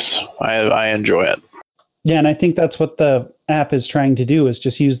nice. I enjoy it. Yeah, and I think that's what the app is trying to do, is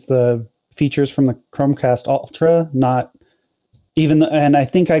just use the features from the Chromecast Ultra, not even. And I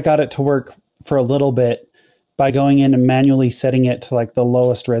think I got it to work for a little bit by going in and manually setting it to like the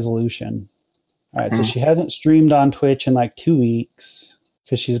lowest resolution. All right, so she hasn't streamed on Twitch in like 2 weeks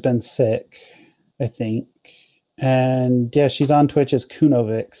because she's been sick, I think. And yeah, she's on Twitch as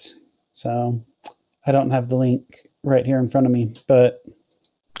Kunovix. So I don't have the link right here in front of me, but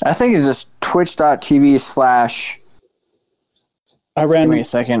I think it's just twitch.tv/ Give me a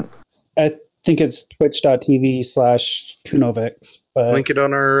second. I think it's twitch.tv/Kunovix. But link it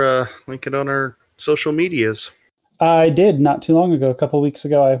on our social medias. I did not too long ago. A couple weeks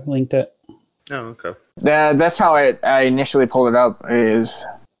ago, I linked it. Oh, okay. That's how I initially pulled it up, is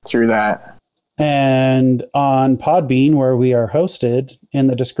through that. And on Podbean, where we are hosted, in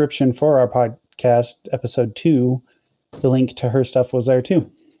the description for our podcast, episode 2, the link to her stuff was there too.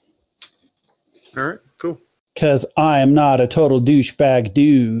 All right, cool. Because I'm not a total douchebag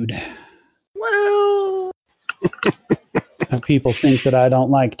dude. Well, And people think that I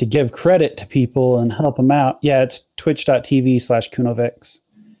don't like to give credit to people and help them out. Yeah, it's twitch.tv/Kunovix.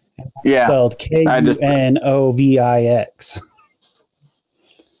 Yeah. Spelled Kunovix.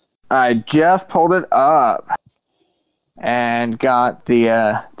 I just pulled it up and got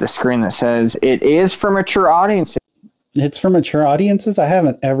the screen that says it is for mature audiences. It's for mature audiences? I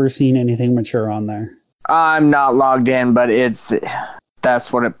haven't ever seen anything mature on there. I'm not logged in, but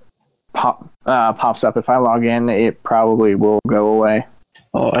that's what it pops up. If I log in, it probably will go away.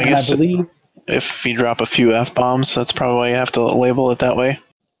 Well, I guess if you drop a few F-bombs, that's probably why you have to label it that way.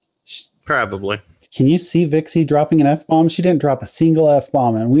 probably. Can you see Vixie dropping an F-bomb? She didn't drop a single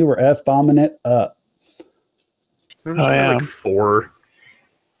F-bomb, and we were F-bombing it up. There's like 4.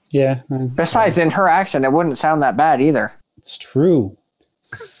 Yeah. Besides, in her accent, it wouldn't sound that bad either. It's true.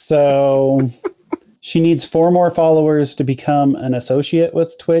 So she needs 4 more followers to become an associate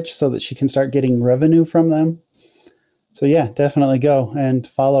with Twitch so that she can start getting revenue from them. So yeah, definitely go and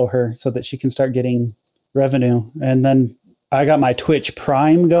follow her so that she can start getting revenue. And then I got my Twitch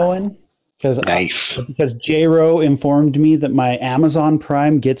Prime going because J-Ro informed me that my Amazon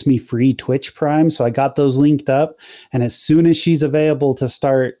Prime gets me free Twitch Prime. So I got those linked up. And as soon as she's available to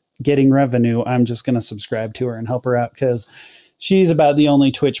start getting revenue, I'm just going to subscribe to her and help her out because she's about the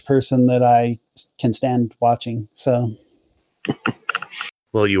only Twitch person that I can stand watching. So,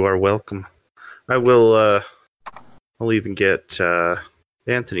 well, you are welcome. I will. I'll even get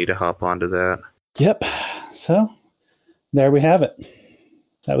Anthony to hop onto that. Yep. So there we have it.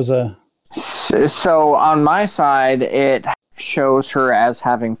 That was a. So on my side, it shows her as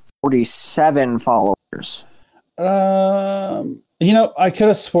having 47 followers. I could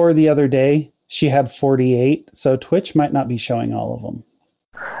have swore the other day she had 48, so Twitch might not be showing all of them.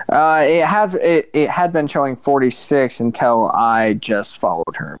 It had been showing 46 until I just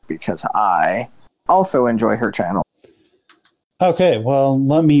followed her because I also enjoy her channel. Okay, well,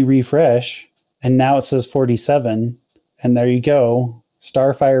 let me refresh. And now it says 47. And there you go.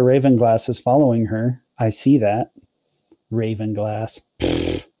 Starfire Ravenglass is following her. I see that. Ravenglass.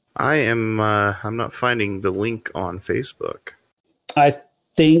 I'm not finding the link on Facebook. I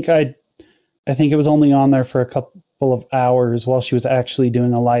think it was only on there for a couple of hours while she was actually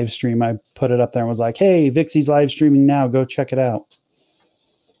doing a live stream. I put it up there and was like, hey, Vixie's live streaming now. Go check it out.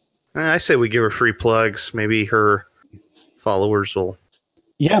 I say we give her free plugs. Maybe her followers will.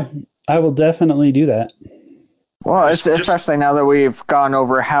 Yeah, I will definitely do that. Well, especially now that we've gone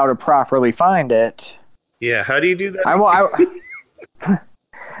over how to properly find it. Yeah, how do you do that? I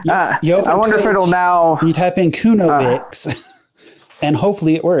wonder if it'll now. You type in Kunovix, and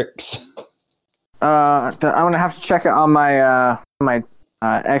hopefully it works. I'm gonna have to check it on my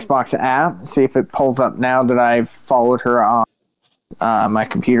Xbox app, see if it pulls up now that I've followed her on my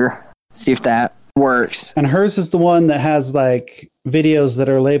computer. See if that works. And hers is the one that has like videos that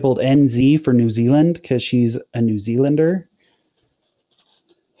are labeled NZ for New Zealand because she's a New Zealander.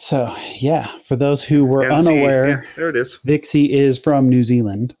 So yeah, for those who were unaware, there it is. Vixie is from New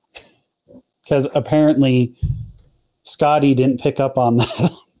Zealand because apparently Scotty didn't pick up on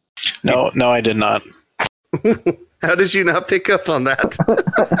that. No, I did not. How did you not pick up on that?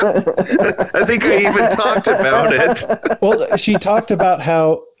 I think I even talked about it. Well, she talked about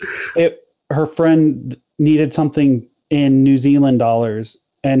how her friend needed something in New Zealand dollars,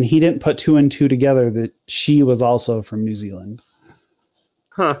 and he didn't put two and two together that she was also from New Zealand.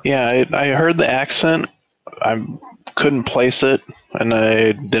 Huh. Yeah, I heard the accent. I couldn't place it, and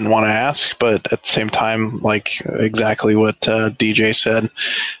I didn't want to ask, but at the same time, like exactly what DJ said,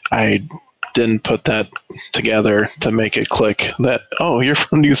 I didn't put that together to make it click that, oh, you're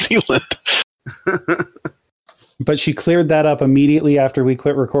from New Zealand. But she cleared that up immediately after we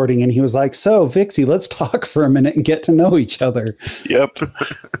quit recording, and he was like, so, Vixie, let's talk for a minute and get to know each other. Yep.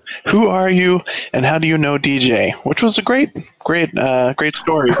 Who are you, and how do you know DJ? Which was a great story.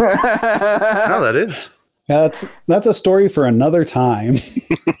 No, that is. Yeah, that's a story for another time.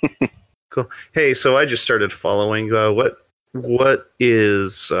 Cool. Hey, so I just started following. What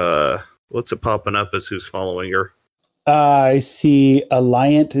is what's it popping up as who's following her? I see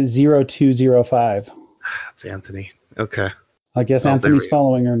Alliant0205. It's Anthony. Okay. I guess Oh, Anthony's there we go.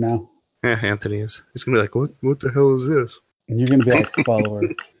 following her now. Yeah, Anthony is. He's gonna be like, what the hell is this? And you're going to be like, follow her.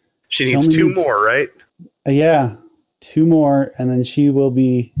 She She needs only two needs- more, right? Yeah, 2 more, and then she will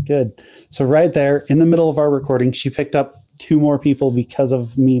be good. So right there, in the middle of our recording, she picked up 2 more people because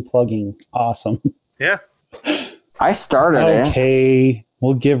of me plugging. Awesome. Yeah. I started it. Okay,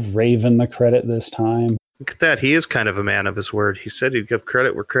 we'll give Raven the credit this time. Look at that. He is kind of a man of his word. He said he'd give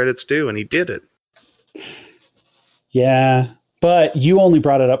credit where credit's due, and he did it. Yeah, but you only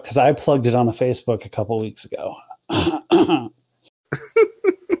brought it up because I plugged it on the Facebook a couple weeks ago.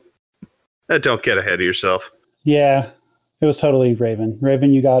 Don't get ahead of yourself. Yeah, it was totally Raven.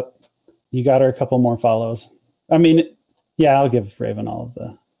 Raven, you got her a couple more follows. I mean, yeah, I'll give Raven all of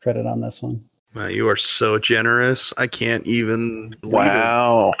the credit on this one. You are so generous. I can't even. believe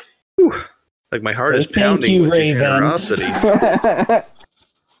Wow. it. Whew. Like my heart So is thank pounding you, with your Raven. generosity.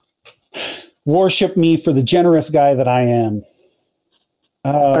 Worship me for the generous guy that I am.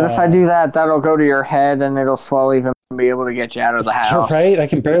 But if I do that, that'll go to your head and it'll swell even and be able to get you out of the house. Right? I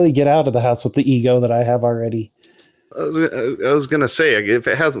can barely get out of the house with the ego that I have already. I was gonna say, if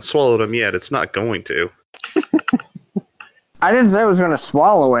it hasn't swallowed him yet, it's not going to. I didn't say I was going to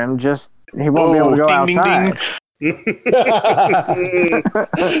swallow him, just he won't be able to go outside.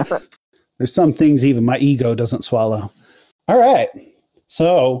 There's some things even my ego doesn't swallow. All right.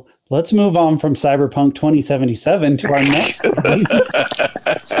 So let's move on from Cyberpunk 2077 to our next game.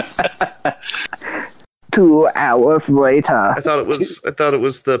 2 hours later. I thought it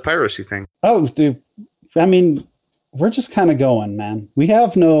was the piracy thing. Oh, dude. I mean, we're just kind of going, man. We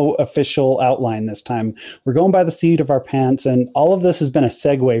have no official outline this time. We're going by the seat of our pants, and all of this has been a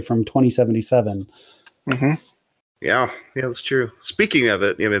segue from 2077. Mm-hmm. Yeah, that's true. Speaking of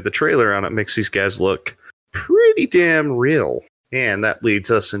it, the trailer on it makes these guys look pretty damn real. And that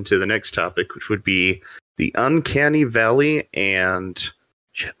leads us into the next topic, which would be the Uncanny Valley and...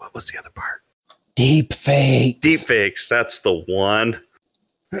 Shit, what was the other part? Deep fakes. Deepfakes, that's the one.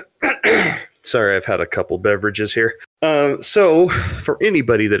 Sorry, I've had a couple beverages here. So, for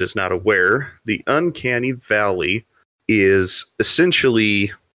anybody that is not aware, the Uncanny Valley is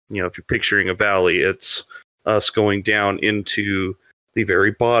essentially, if you're picturing a valley, it's us going down into the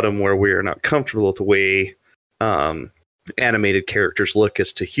very bottom where we are not comfortable with the way animated characters look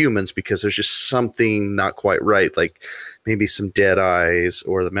as to humans, because there's just something not quite right, like maybe some dead eyes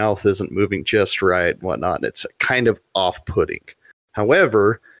or the mouth isn't moving just right and whatnot. And it's kind of off-putting.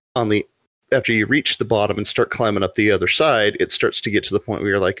 However, after you reach the bottom and start climbing up the other side, it starts to get to the point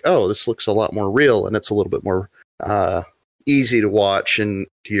where you're like, oh, this looks a lot more real, and it's a little bit more easy to watch, and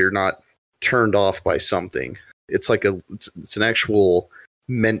you're not turned off by something. It's like it's an actual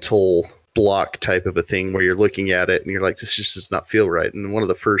mental block type of a thing where you're looking at it and you're like, this just does not feel right. And one of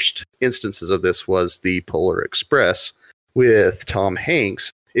the first instances of this was the Polar Express with Tom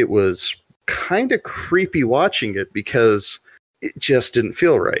Hanks. It was kind of creepy watching it because it just didn't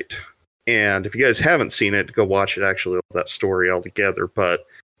feel right. And if you guys haven't seen it, go watch it. Actually, that story altogether. But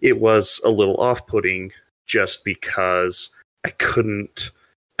it was a little off-putting just because at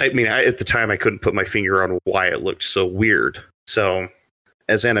the time I couldn't put my finger on why it looked so weird. So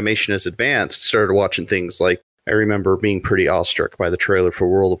as animation has advanced, started watching things like, I remember being pretty awestruck by the trailer for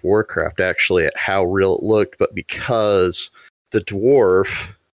World of Warcraft, actually, at how real it looked. But because the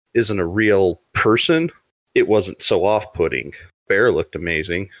dwarf isn't a real person, it wasn't so off-putting. Bear looked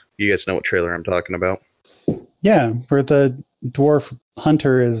amazing. You guys know what trailer I'm talking about? Yeah, where the dwarf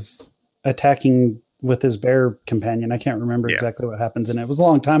hunter is attacking with his bear companion. I can't remember exactly what happens in it. It was a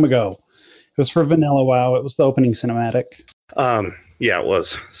long time ago. It was for Vanilla WoW. It was the opening cinematic. Yeah, it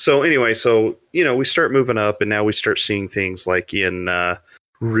was. So anyway, we start moving up, and now we start seeing things like in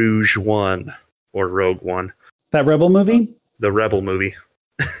Rouge One or Rogue One. That Rebel movie? The Rebel movie.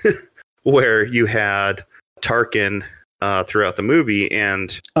 Where you had Tarkin throughout the movie,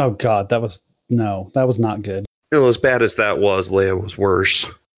 and oh god, that was not good. As bad as that was, Leia was worse.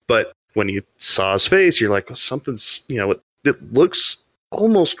 But when you saw his face, you're like, well, something's, it looks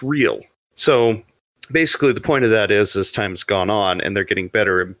almost real. So basically the point of that is, as time's gone on and they're getting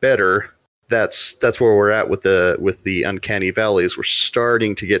better and better, that's where we're at with the uncanny valleys. We're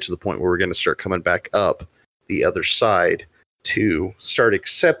starting to get to the point where we're going to start coming back up the other side to start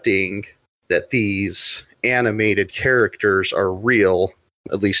accepting that these animated characters are real,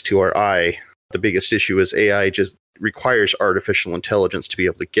 at least to our eye. The biggest issue is AI just requires artificial intelligence to be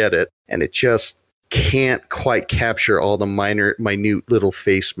able to get it, and it just can't quite capture all the minute little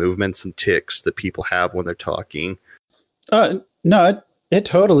face movements and tics that people have when they're talking. No, it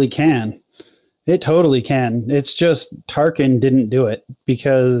totally can. It totally can. It's just Tarkin didn't do it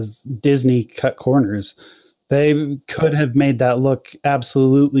because Disney cut corners. They could have made that look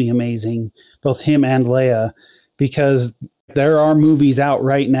absolutely amazing, both him and Leia, because there are movies out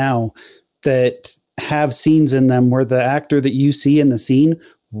right now that have scenes in them where the actor that you see in the scene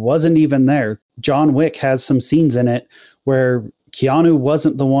wasn't even there. John Wick has some scenes in it where Keanu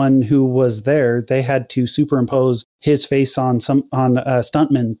wasn't the one who was there. They had to superimpose his face on a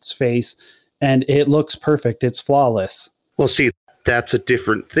stuntman's face, and it looks perfect. It's flawless. Well, see, that's a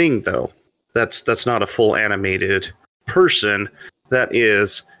different thing, though. That's not a full animated person. That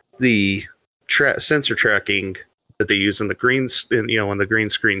is the sensor tracking that they use in the green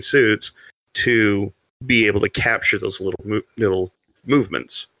screen suits to be able to capture those little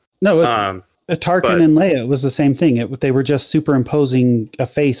movements. No, Tarkin and Leia was the same thing. They were just superimposing a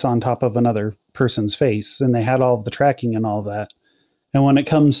face on top of another person's face, and they had all of the tracking and all of that. And when it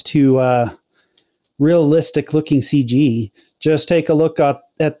comes to realistic looking CG, just take a look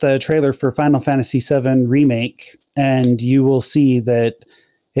at the trailer for Final Fantasy VII Remake, and you will see that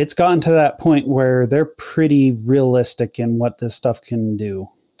it's gotten to that point where they're pretty realistic in what this stuff can do.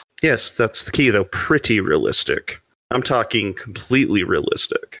 Yes, that's the key, though. Pretty realistic. I'm talking completely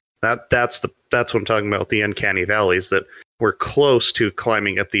realistic. That's what I'm talking about. The uncanny valleys, that we're close to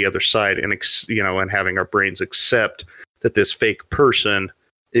climbing up the other side, and and having our brains accept that this fake person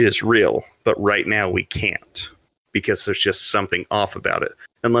is real. But right now we can't, because there's just something off about it.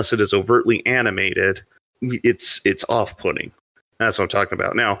 Unless it is overtly animated, it's off-putting. That's what I'm talking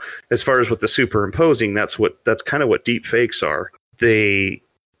about. Now, as far as with the superimposing, that's kind of what deep fakes are. They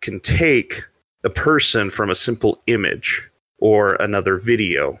can take a person from a simple image or another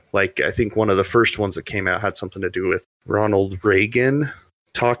video. Like, I think one of the first ones that came out had something to do with Ronald Reagan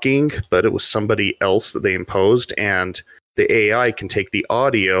talking, but it was somebody else that they imposed, and the AI can take the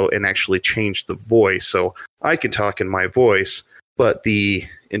audio and actually change the voice. So I can talk in my voice, but the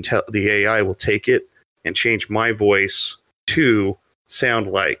AI will take it and change my voice to sound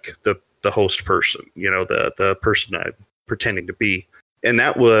like the host person, the person I'm pretending to be. And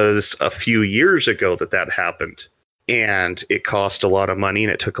that was a few years ago that happened. And it cost a lot of money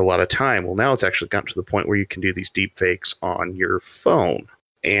and it took a lot of time. Well, now it's actually gotten to the point where you can do these deep fakes on your phone.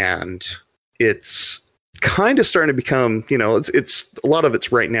 And it's kind of starting to become, it's a lot of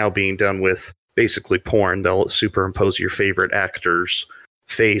it's right now being done with basically porn. They'll superimpose your favorite actor's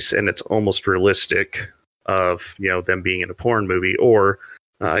face, and it's almost realistic of, you know, them being in a porn movie. Or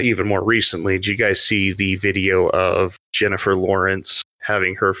even more recently, did you guys see the video of Jennifer Lawrence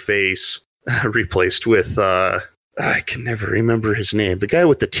having her face replaced with I can never remember his name, the guy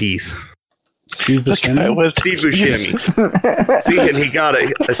with the teeth. Steve Buscemi. Steve Buscemi. See, and he got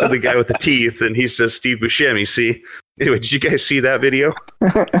it. I said the guy with the teeth, and he says Steve Buscemi. See, anyway, did you guys see that video?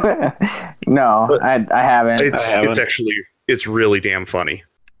 No, I haven't. It's actually, it's really damn funny.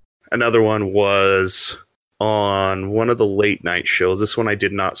 Another one was on one of the late night shows. This one I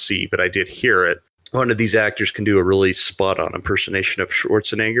did not see, but I did hear it. One of these actors can do a really spot on impersonation of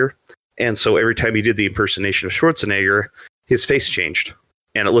Schwarzenegger. And so every time he did the impersonation of Schwarzenegger, his face changed.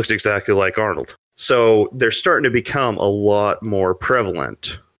 And it looked exactly like Arnold. So they're starting to become a lot more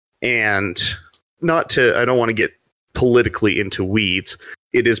prevalent. And I don't want to get politically into weeds.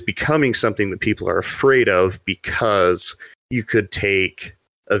 It is becoming something that people are afraid of, because you could take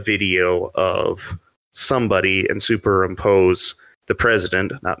a video of somebody and superimpose the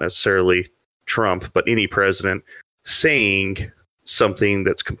president, not necessarily Trump, but any president, saying something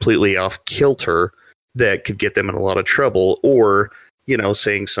that's completely off kilter that could get them in a lot of trouble, or, you know,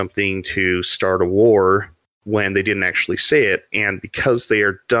 saying something to start a war when they didn't actually say it. And because they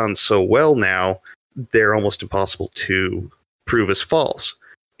are done so well now, they're almost impossible to prove as false.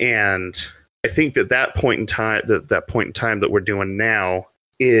 And I think that point in time that we're doing now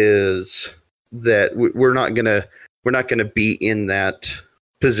is that we're not gonna be in that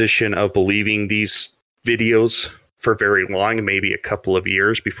position of believing these videos for very long, maybe a couple of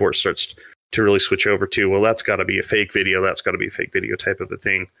years before it starts to really switch over to, well, that's got to be a fake video, type of a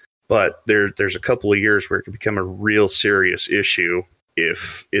thing. But there's a couple of years where it can become a real serious issue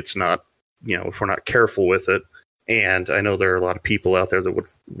if it's not, you know, if we're not careful with it. And I know there are a lot of people out there that would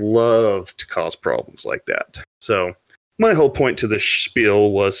love to cause problems like that. So my whole point to this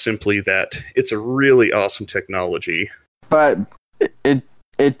spiel was simply that it's a really awesome technology. But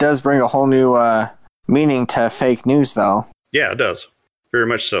it does bring a whole new meaning to fake news, though. Yeah, it does. Very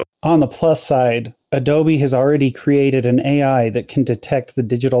much so. On the plus side, Adobe has already created an AI that can detect the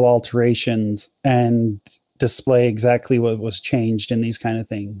digital alterations and display exactly what was changed in these kind of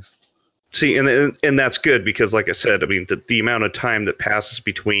things. See, and that's good, because, like I said, I mean, the amount of time that passes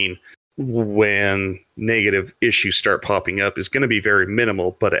between when negative issues start popping up is going to be very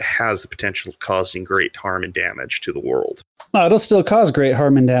minimal, but it has the potential of causing great harm and damage to the world. No, it'll still cause great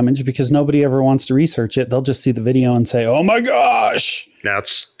harm and damage, because nobody ever wants to research it. They'll just see the video and say, oh my gosh.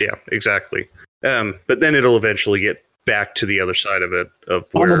 Yeah, exactly. But then it'll eventually get back to the other side of it.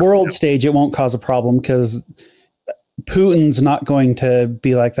 On the world stage, it won't cause a problem, because Putin's not going to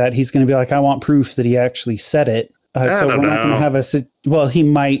be like that. He's going to be like, I want proof that he actually said it. So we're not going to have well, he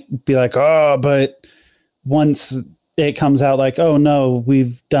might be like, oh, but once it comes out like, oh no,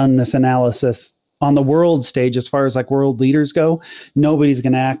 we've done this analysis on the world stage, as far as like world leaders go, nobody's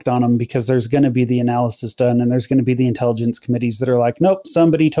going to act on them, because there's going to be the analysis done, and there's going to be the intelligence committees that are like, nope,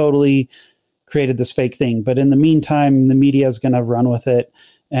 somebody totally created this fake thing. But in the meantime, the media is going to run with it,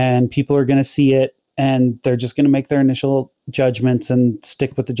 and people are going to see it, and they're just going to make their initial judgments and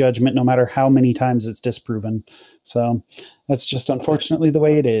stick with the judgment no matter how many times it's disproven. So that's just unfortunately the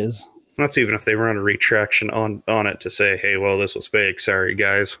way it is. That's even if they run a retraction on it to say, hey, well, this was fake. Sorry,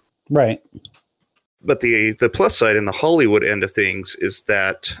 guys. Right. But the plus side in the Hollywood end of things is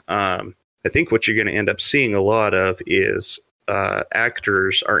that I think what you're going to end up seeing a lot of is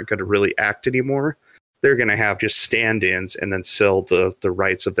actors aren't going to really act anymore. They're going to have just stand-ins and then sell the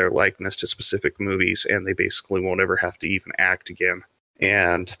rights of their likeness to specific movies, and they basically won't ever have to even act again.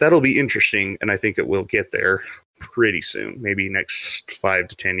 And that'll be interesting, and I think it will get there pretty soon, maybe next 5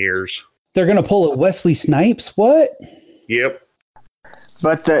 to 10 years. They're going to pull a Wesley Snipes? What? Yep.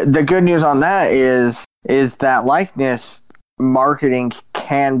 But the good news on that is that likeness marketing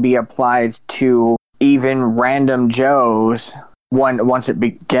can be applied to even random Joes once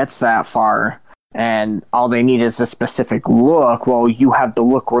it gets that far. And all they need is a specific look. Well, you have the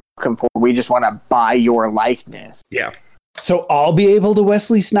look we're looking for. We just want to buy your likeness. Yeah. So I'll be able to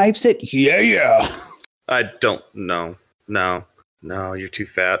Wesley Snipes it? Yeah. I don't know. No, you're too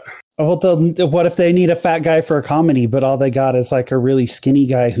fat. Well, what if they need a fat guy for a comedy, but all they got is like a really skinny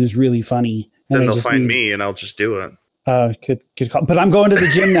guy who's really funny? Then they'll find me and I'll just do it. Good call. But I'm going to the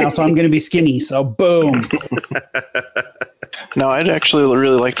gym now, so I'm going to be skinny. So boom. No, I'd actually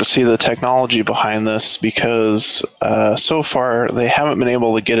really like to see the technology behind this, because so far they haven't been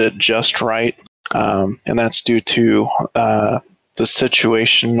able to get it just right. And that's due to the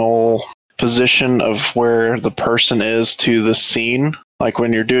situational position of where the person is to the scene. Like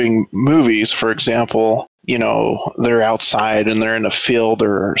when you're doing movies, for example, you know, they're outside and they're in a field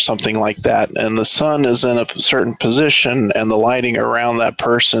or something like that, and the sun is in a certain position and the lighting around that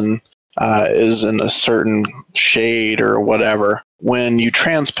person is in a certain shade or whatever. When you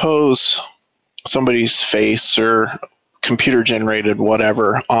transpose somebody's face or computer generated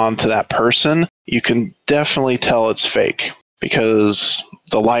whatever onto that person, you can definitely tell it's fake because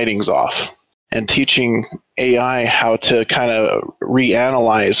the lighting's off. And teaching AI how to kind of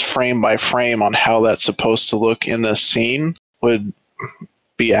reanalyze frame by frame on how that's supposed to look in this scene would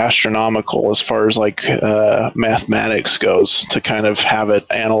be astronomical as far as like mathematics goes, to kind of have it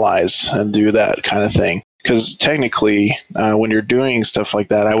analyze and do that kind of thing. Because technically, when you're doing stuff like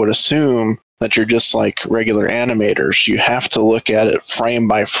that, I would assume that you're just like regular animators. You have to look at it frame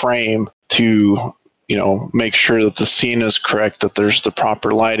by frame to, you know, make sure that the scene is correct, that there's the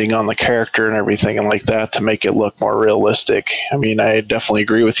proper lighting on the character and everything and like that to make it look more realistic. I mean, I definitely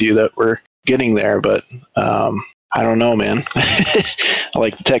agree with you that we're getting there, but I don't know, man.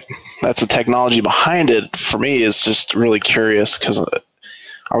 Like that's the technology behind it. For me, is just really curious because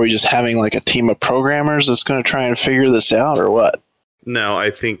are we just having like a team of programmers that's going to try and figure this out or what? No,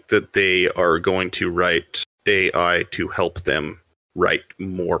 I think that they are going to write AI to help them write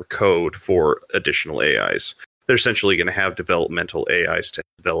more code for additional AIs. They're essentially going to have developmental AIs to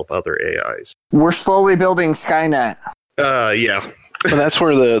develop other AIs. We're slowly building Skynet. Yeah. But that's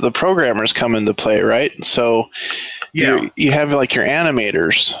where the programmers come into play, right? So Yeah. you have like your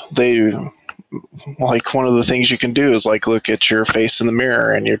animators. They, like, one of the things you can do is like look at your face in the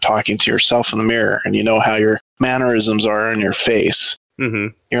mirror and you're talking to yourself in the mirror and you know how your mannerisms are in your face.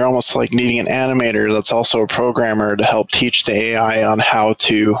 Mm-hmm. You're almost like needing an animator that's also a programmer to help teach the AI on how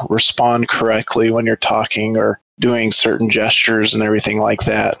to respond correctly when you're talking or doing certain gestures and everything like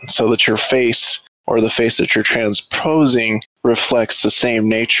that, so that your face or the face that you're transposing reflects the same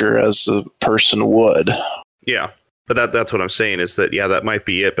nature as the person would. Yeah. But that's what I'm saying is that, yeah, that might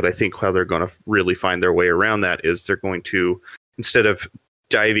be it. But I think how they're going to really find their way around that is they're going to, instead of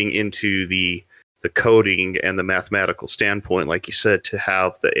diving into the coding and the mathematical standpoint, like you said, to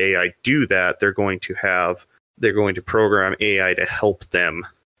have the AI do that, they're going to program AI to help them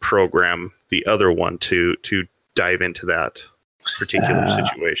program the other one to dive into that particular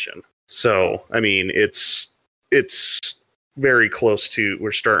situation. So, I mean, it's very close to,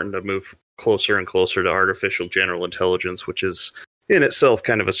 we're starting to move closer and closer to artificial general intelligence, which is in itself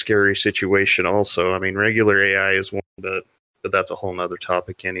kind of a scary situation also. I mean, regular AI is one, but that's a whole nother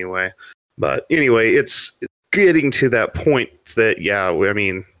topic anyway. But anyway, it's getting to that point that, yeah, I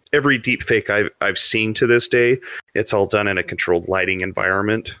mean, every deepfake I've seen to this day, it's all done in a controlled lighting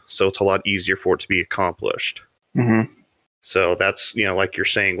environment, so it's a lot easier for it to be accomplished. Mm-hmm. So that's, you know, like you're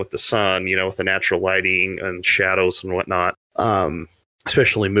saying with the sun, you know, with the natural lighting and shadows and whatnot,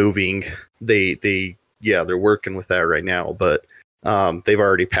 especially moving, they're working with that right now, but they've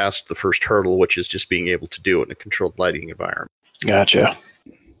already passed the first hurdle, which is just being able to do it in a controlled lighting environment. Gotcha.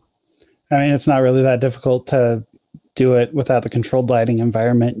 I mean, it's not really that difficult to do it without the controlled lighting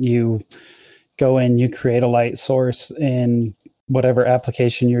environment. You go in, you create a light source in whatever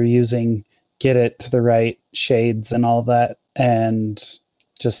application you're using, get it to the right shades and all of that, and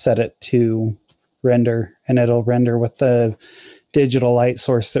just set it to render, and it'll render with the digital light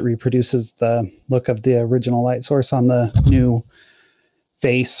source that reproduces the look of the original light source on the new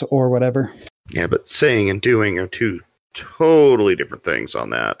face or whatever. Yeah, but saying and doing are two totally different things on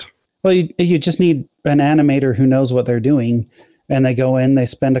that. Well, you just need an animator who knows what they're doing, and they go in, they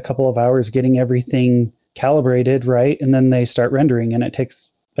spend a couple of hours getting everything calibrated right, and then they start rendering, and it takes,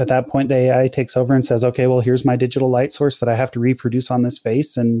 at that point, the AI takes over and says, okay, well, here's my digital light source that I have to reproduce on this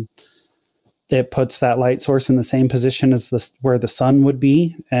face, and it puts that light source in the same position as where the sun would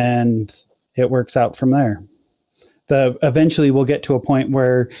be, and it works out from there. Eventually we'll get to a point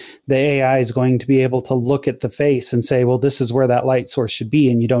where the AI is going to be able to look at the face and say, well, this is where that light source should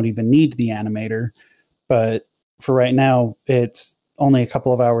be, and you don't even need the animator. But for right now, it's only a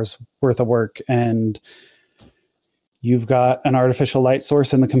couple of hours worth of work, and you've got an artificial light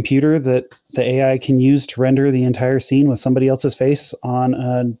source in the computer that the AI can use to render the entire scene with somebody else's face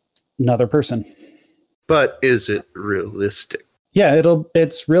on another person. But is it realistic? Yeah,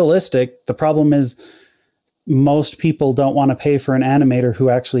 it's realistic. The problem is most people don't want to pay for an animator who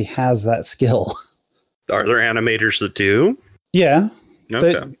actually has that skill. Are there animators that do? Yeah.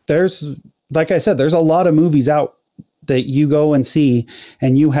 Okay. There's, like I said, there's a lot of movies out that you go and see,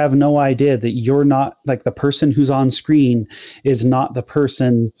 and you have no idea that you're not, like, the person who's on screen is not the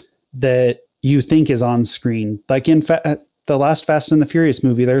person that you think is on screen. Like in the last Fast and the Furious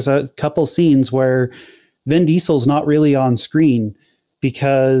movie, there's a couple scenes where Vin Diesel's not really on screen.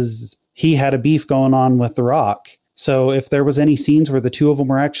 because he had a beef going on with The Rock. So if there was any scenes where the two of them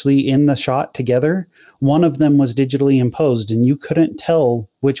were actually in the shot together, one of them was digitally imposed, and you couldn't tell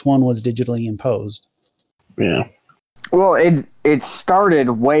which one was digitally imposed. Yeah. Well, it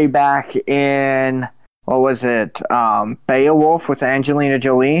started way back in, what was it, Beowulf with Angelina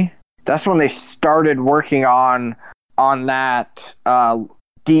Jolie. That's when they started working on that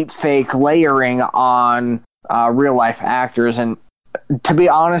deep fake layering on real life actors. And to be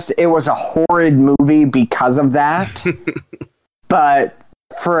honest, it was a horrid movie because of that. But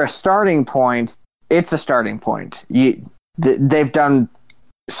for a starting point, it's a starting point. They've done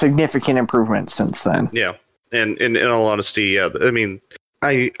significant improvements since then. Yeah. And in all honesty, yeah, I mean,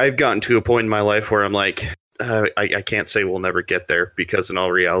 I've gotten to a point in my life where I'm like, I can't say we'll never get there, because in all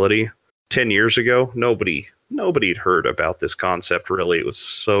reality, 10 years ago, nobody had heard about this concept, really. It was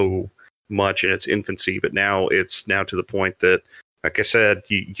so much in its infancy, but now it's to the point that, like I said,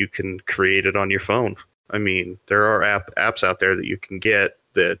 you can create it on your phone. I mean, there are apps out there that you can get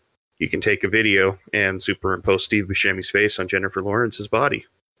that you can take a video and superimpose Steve Buscemi's face on Jennifer Lawrence's body.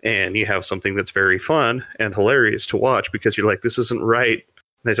 And you have something that's very fun and hilarious to watch, because you're like, this isn't right.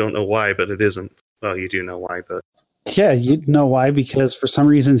 And I don't know why, but it isn't. Well, you do know why, but... Yeah, you know why, because for some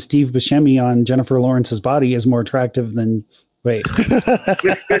reason Steve Buscemi on Jennifer Lawrence's body is more attractive than... Wait.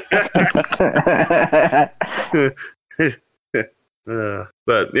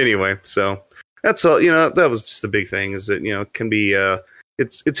 But anyway, so that's all. That was just the big thing, is that, it can be...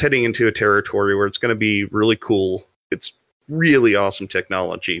 it's heading into a territory where it's going to be really cool. It's really awesome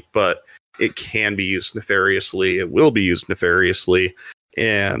technology, but it can be used nefariously. It will be used nefariously.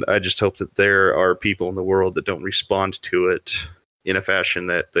 And I just hope that there are people in the world that don't respond to it in a fashion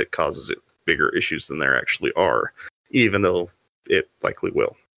that causes it bigger issues than there actually are, even though it likely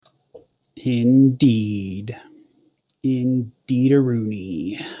will. Indeed.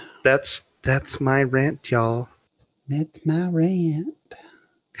 Indeed-a-rooney. That's my rant, y'all. That's my rant.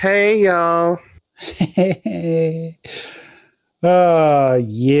 Hey, y'all. Hey.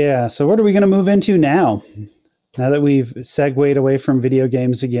 Yeah. So what are we going to move into now? Now that we've segued away from video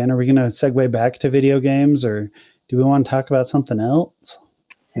games again, are we going to segue back to video games, or do we want to talk about something else?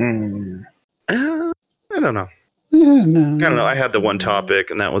 I don't know. No. I don't know. I had the one topic,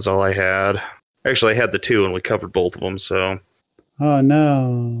 and that was all I had. Actually, I had the two, and we covered both of them, so... Oh,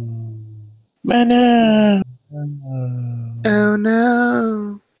 no. Mana. Oh,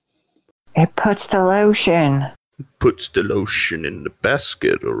 no. It puts the lotion. Puts the lotion in the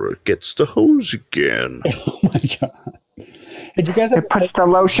basket, or it gets the hose again. Oh, my God. Did you guys It puts the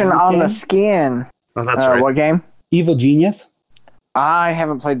lotion on the skin. Oh, that's right. What game? Evil Genius? I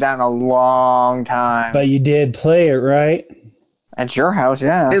haven't played that in a long time. But you did play it, right? At your house,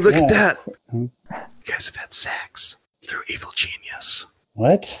 yeah. Hey, look Yeah. at that. You guys have had sex through Evil Genius.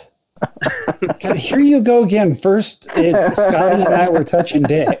 What? God, here you go again. First, it's Scotty and I were touching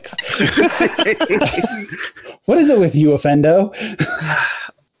dicks. What is it with you, Offendo?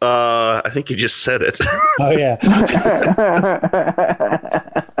 I think you just said it. Oh, yeah.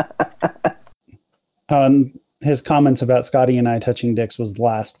 His comments about Scotty and I touching dicks was the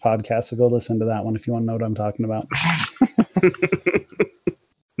last podcast, so go listen to that one if you want to know what I'm talking about.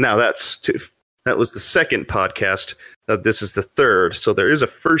 Now, that was the second podcast. This is the third, so there is a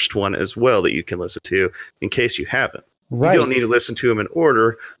first one as well that you can listen to in case you haven't. Right. You don't need to listen to them in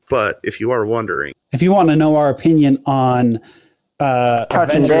order, but if you are wondering... If you want to know our opinion on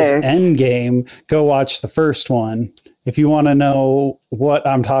Avengers dicks. Endgame, go watch the first one. If you want to know what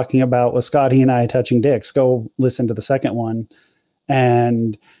I'm talking about with Scotty and I touching dicks, go listen to the second one.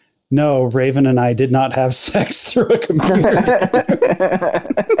 And no, Raven and I did not have sex through a computer.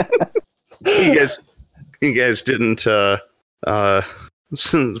 You guys didn't Viper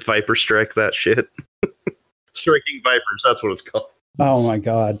strike that shit. Striking Vipers, that's what it's called. Oh my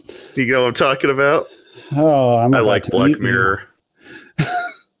God. You know what I'm talking about? Oh, I like Black Mirror.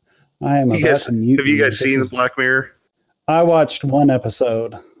 I am about to mute. Have you guys seen Black Mirror? I watched one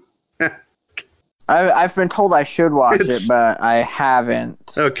episode. I've been told I should watch it, but I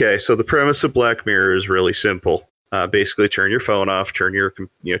haven't. Okay, so the premise of Black Mirror is really simple. Basically, turn your phone off, turn your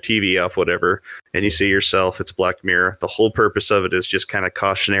TV off, whatever, and you see yourself. It's Black Mirror. The whole purpose of it is just kind of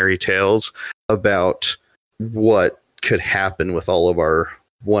cautionary tales about what could happen with all of our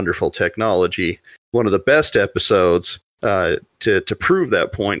wonderful technology. One of the best episodes to prove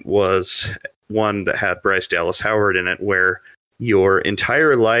that point was one that had Bryce Dallas Howard in it, where your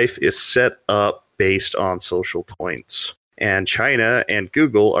entire life is set up based on social points. And China and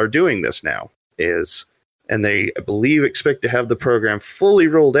Google are doing this now. And they, I believe, expect to have the program fully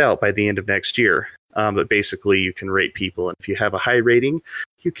rolled out by the end of next year. But basically, you can rate people, and if you have a high rating,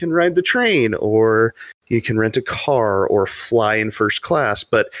 you can ride the train, or you can rent a car, or fly in first class.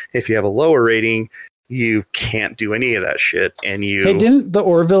 But if you have a lower rating, you can't do any of that shit. And you Hey, didn't the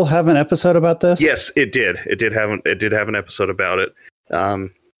Orville have an episode about this? Yes, it did. It did have an episode about it.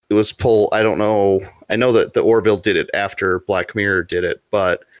 It was I don't know. I know that the Orville did it after Black Mirror did it,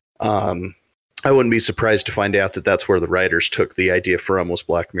 but I wouldn't be surprised to find out that that's where the writers took the idea from, was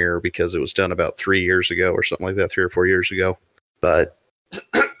Black Mirror, because it was done about 3 years ago or something like that, 3 or 4 years ago. But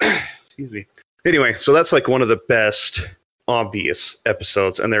excuse me. Anyway, so that's like one of the best obvious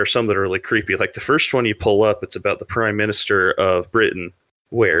episodes, and there are some that are really creepy. Like the first one you pull up, it's about the Prime Minister of Britain,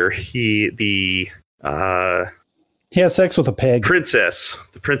 where he has sex with a pig. The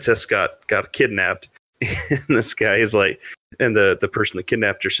princess got kidnapped. And this guy is like, and the person that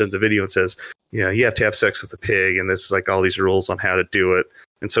kidnapped her sends a video and says, you know, you have to have sex with a pig, and this is like all these rules on how to do it.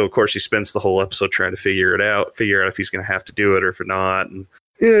 And so of course he spends the whole episode trying to figure out if he's going to have to do it or if not. And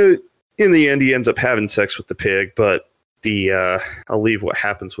in the end, he ends up having sex with the pig. But I'll leave what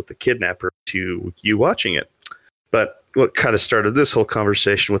happens with the kidnapper to you watching it. But what kind of started this whole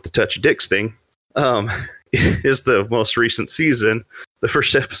conversation with the touch of dicks thing is the most recent season. The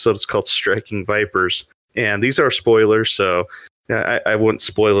first episode is called Striking Vipers, and these are spoilers, so I wouldn't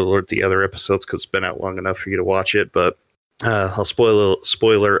spoiler alert the other episodes because it's been out long enough for you to watch it, but I'll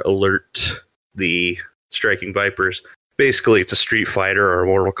spoiler alert the Striking Vipers. Basically, it's a Street Fighter or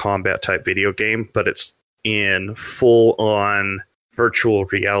Mortal Kombat type video game, but it's in full-on virtual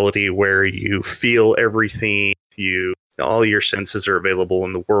reality where you feel everything, all your senses are available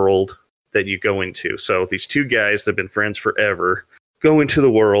in the world that you go into. So these two guys that have been friends forever go into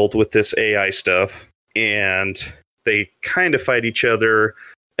the world with this AI stuff, and they kind of fight each other,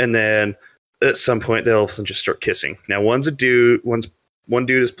 and then at some point they all of a sudden just start kissing. Now one's a dude, one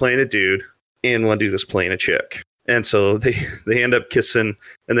dude is playing a dude, and one dude is playing a chick. And so they end up kissing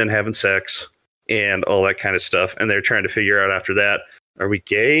and then having sex and all that kind of stuff. And they're trying to figure out after that, are we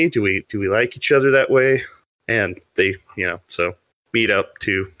gay? Do we like each other that way? And they, so meet up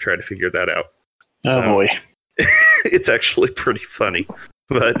to try to figure that out. Oh boy. It's actually pretty funny.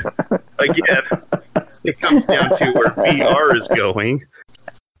 But again, it comes down to where VR is going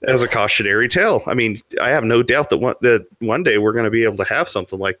as a cautionary tale. I mean, I have no doubt that one day we're going to be able to have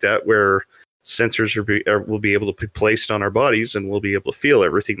something like that where sensors will be able to be placed on our bodies, and we'll be able to feel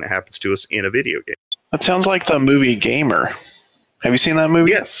everything that happens to us in a video game. That sounds like the movie Gamer. Have you seen that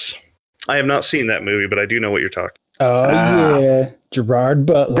movie? Yes. I have not seen that movie, but I do know what you're talking about. Oh, yeah. Gerard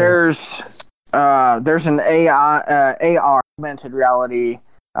Butler. There's an AR, augmented reality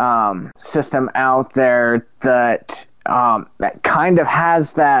system out there that kind of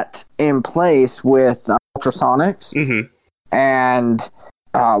has that in place with ultrasonics. Mm-hmm. And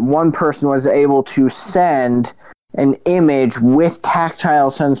one person was able to send an image with tactile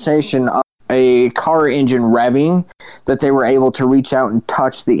sensation of a car engine revving, that they were able to reach out and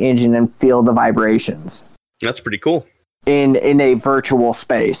touch the engine and feel the vibrations. That's pretty cool. In a virtual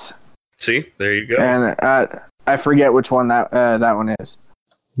space. See, there you go. And I forget which one that one is.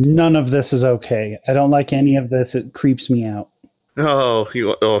 None of this is okay. I don't like any of this. It creeps me out. If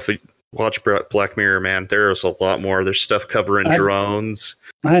you watch Black Mirror, man, there's a lot more. There's stuff covering drones.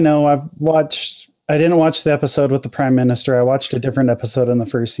 I know. I didn't watch the episode with the Prime Minister. I watched a different episode in the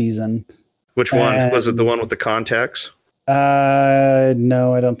first season. Which one? Was it the one with the contacts?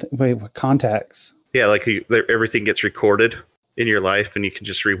 No, I don't think. Wait, what contacts? Yeah, like everything gets recorded in your life, and you can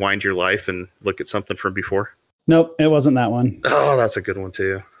just rewind your life and look at something from before. Nope, it wasn't that one. Oh, that's a good one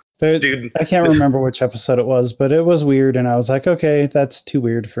too. Dude, I can't remember which episode it was, but it was weird, and I was like, okay, that's too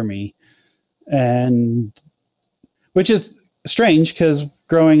weird for me. And which is strange, because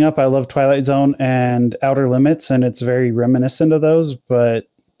growing up, I loved Twilight Zone and Outer Limits, and it's very reminiscent of those, but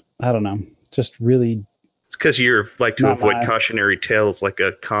I don't know. Just really... It's because you like to avoid cautionary tales like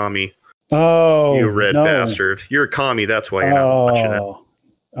a commie. Oh, you red bastard. You're a commie, that's why you're not watching it.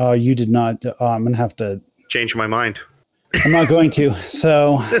 Oh, you did not... I'm going to have to... change my mind. I'm not going to.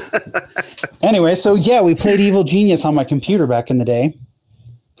 So anyway, yeah, we played Evil Genius on my computer back in the day.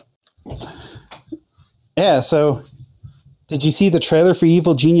 Yeah, so did you see the trailer for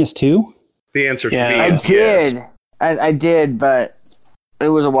Evil Genius 2? The answer to me is yes. I did, but it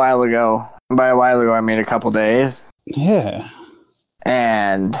was a while ago. By a while ago, I mean a couple days. Yeah.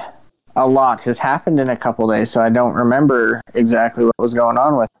 And a lot has happened in a couple days, so I don't remember exactly what was going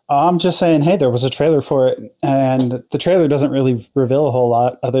on with it. I'm just saying, hey, there was a trailer for it, and the trailer doesn't really reveal a whole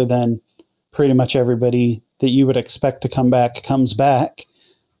lot other than pretty much everybody that you would expect to come back comes back.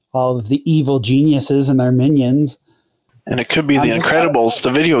 All of the evil geniuses and their minions. And it could be The Incredibles,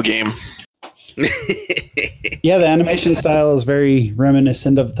 the video game. Yeah, the animation style is very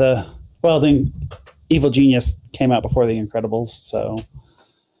reminiscent of the Evil Genius came out before The Incredibles, so.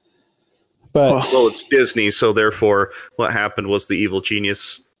 But Well, it's Disney, so therefore, what happened was the Evil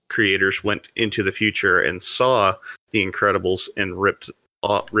Genius creators went into the future and saw The Incredibles and ripped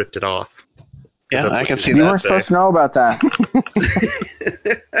it off. Yeah, I can see You that. weren't supposed to know about that.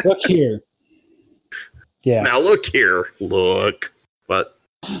 look here. Yeah. Now look here, look. But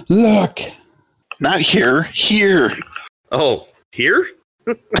Look. Not here. Here. oh, here,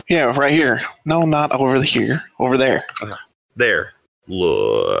 Yeah, right here. No, not over here. Over there. there,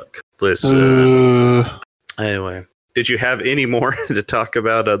 look, listen. Uh, Anyway, did you have any more to talk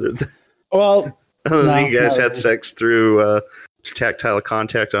about other than Well, No, you guys not had really. sex through tactile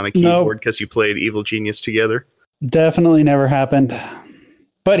contact on a keyboard because you played Evil Genius together? definitely never happened.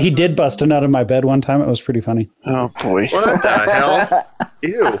 But he did bust a nut in my bed one time. It was pretty funny. oh boy. What the hell?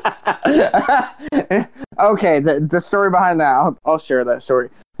 Ew. Okay, the story behind that, I'll share that story.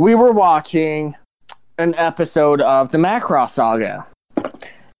 We were watching an episode of the Macross Saga,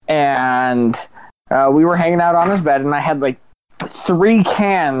 and we were hanging out on his bed, and I had like 3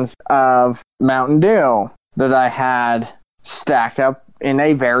 cans of Mountain Dew that I had stacked up in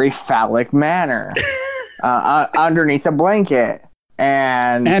a very phallic manner underneath a blanket.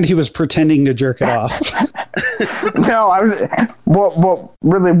 And he was pretending to jerk it off. no, I was. What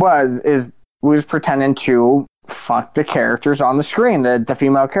really was we was pretending to fuck the characters on the screen, the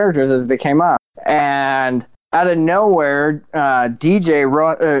female characters as they came up, and out of nowhere,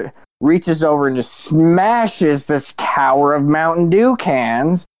 DJ reaches over and just smashes this tower of Mountain Dew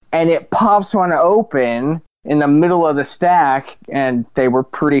cans, and it pops one open in the middle of the stack, and they were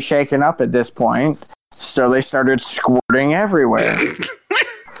pretty shaken up at this point. So they started squirting everywhere.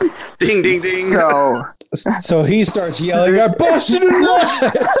 Ding, ding, ding. So he starts yelling, I busted a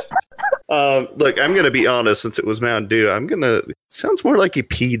nut! Look, I'm going to be honest, since it was Mountain Dew, sounds more like he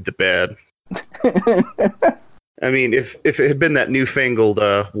peed the bed. I mean, if it had been that newfangled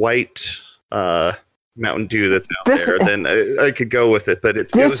white Mountain Dew that's out there, then I could go with it, but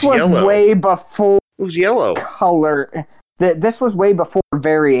it was yellow. Way before It was yellow. color. This was way before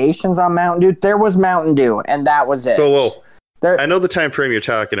variations on Mountain Dew. There was Mountain Dew, and that was it. Whoa. There, I know the time frame you're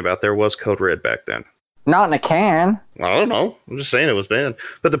talking about. There was Code Red back then. not in a can. I don't know. I'm just saying it was banned.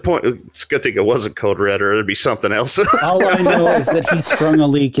 But the point, it's a good thing it wasn't Code Red, or it'd be something else. All I know is that he sprung a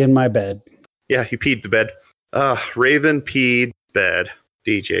leak in my bed. Yeah, he peed the bed. Raven peed bed.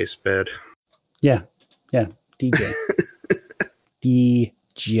 DJ's bed. Yeah, DJ.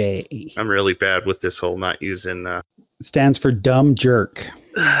 DJ. I'm really bad with this whole not using. Stands for dumb jerk.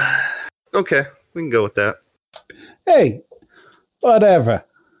 Okay, we can go with that. Hey, whatever.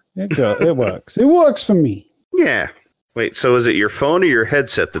 It works. It works for me. Yeah. Wait, so is it your phone or your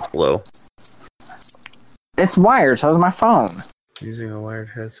headset that's low? It's wired, so is my phone. Using a wired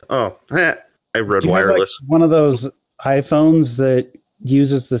headset. Oh, I read Do you have, wireless. like, one of those iPhones that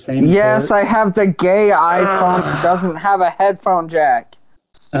uses the same Yes, port? I have the gay iPhone that doesn't have a headphone jack.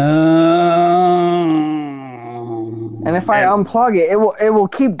 And if I unplug it, it will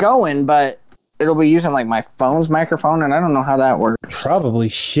keep going, but it'll be using like my phone's microphone, and I don't know how that works. Probably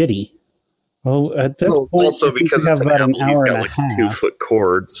shitty. Well, at this point, Also, I think because we it's have an about an Apple, hour you've and got a like a half. 2-foot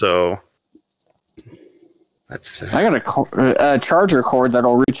cord, so that's. I got a charger cord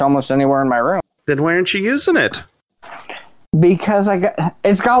that'll reach almost anywhere in my room. Then why aren't you using it? Because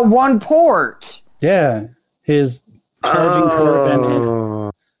it's got one port. Yeah, his charging cord and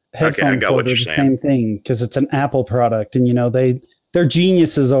his headphone I got cord what are you're the saying. same thing because it's an Apple product, and they're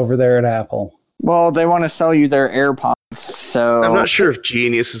geniuses over there at Apple. Well, they want to sell you their AirPods, so I'm not sure if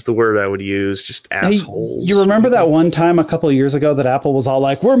genius is the word I would use. Just Hey, assholes. you remember that one time a couple of years ago that Apple was all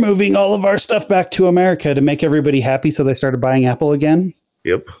like, "We're moving all of our stuff back to America to make everybody happy," so they started buying Apple again.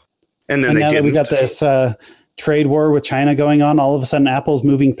 Yep. And then And they now that didn't. we got this trade war with China going on, all of a sudden Apple's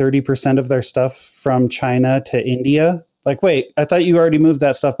moving 30% of their stuff from China to India. Like, wait, I thought you already moved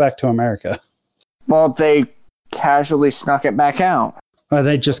that stuff back to America. well, they casually snuck it back out.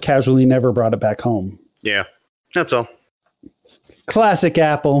 They just casually never brought it back home. Yeah, that's all. Classic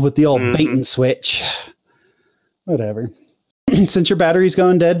Apple with the old Mhm. bait and switch. Whatever. Since your battery's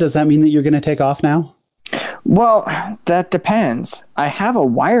going dead, does that mean that you're going to take off now? Well, that depends. I have a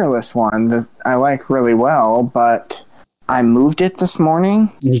wireless one that I like really well, but I moved it this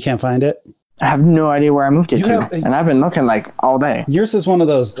morning. And you can't find it? I have no idea where I moved it You to, have- and I've been looking like all day. Yours is one of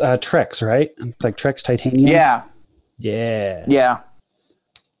those Trex, right? Like Trex Titanium? Yeah, Yeah.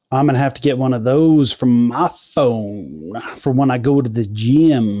 I'm going to have to get one of those from my phone for when I go to the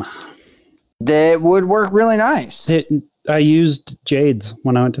gym. that would work really nice. I used Jade's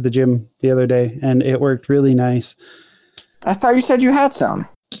when I went to the gym the other day, and it worked really nice. I thought you said you had some.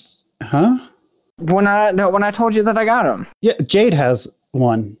 Huh? When I told you that I got them. Yeah, Jade has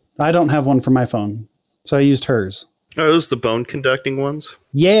one. I don't have one for my phone, so I used hers. Are those the bone conducting ones?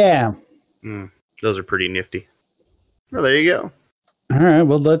 Yeah. Those are pretty nifty. Well, there you go. All right.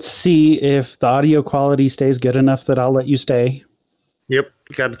 Well, let's see if the audio quality stays good enough that I'll let you stay. Yep,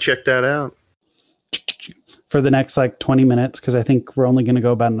 got to check that out. For the next 20 minutes, because I think we're only going to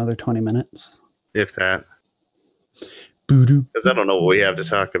go about another 20 minutes. If that. Because I don't know what we have to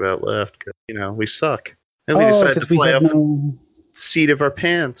talk about left. Cause, we suck. And we decided to fly up the seat of our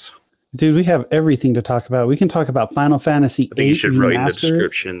pants. Dude, we have everything to talk about. We can talk about Final Fantasy VIII. I think you should write in the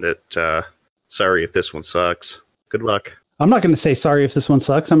description that, sorry if this one sucks. Good luck. I'm not going to say sorry if this one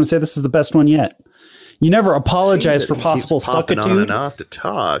sucks. I'm going to say this is the best one yet. You never apologize for possible suckitude. On and off to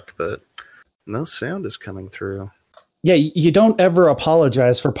talk, but no sound is coming through. Yeah, you don't ever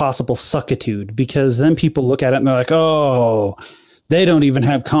apologize for possible suckitude, because then people look at it and they're like, oh, they don't even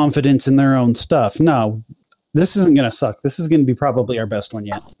have confidence in their own stuff. No, this isn't going to suck. This is going to be probably our best one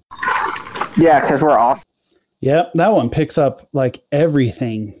yet. Yeah, because we're awesome. Yep, that one picks up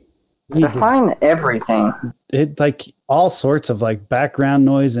everything. Define everything. It all sorts of background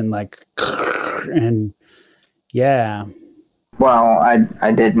noise and and yeah. Well,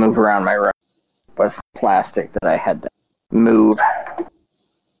 I did move around my room. It was plastic that I had to move. I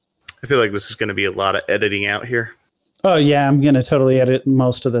feel like this is going to be a lot of editing out here. Oh yeah, I'm going to totally edit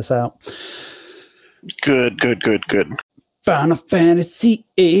most of this out. Good. Final Fantasy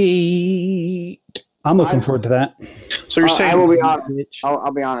VIII. I'm looking forward to that. So you're saying I will be honest.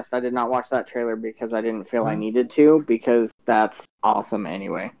 I'll be honest. I did not watch that trailer because I didn't feel I needed to, because that's awesome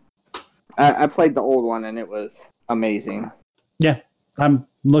anyway. I played the old one and it was amazing. Yeah, I'm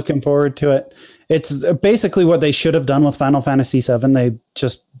looking forward to it. It's basically what they should have done with Final Fantasy VII. They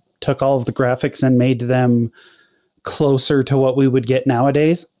just took all of the graphics and made them closer to what we would get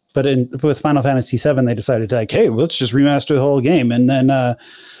nowadays. But with Final Fantasy VII, they decided hey, let's just remaster the whole game and then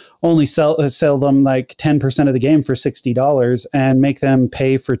only sell them 10% of the game for $60 and make them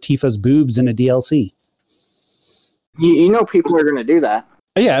pay for Tifa's boobs in a DLC. You know people are going to do that.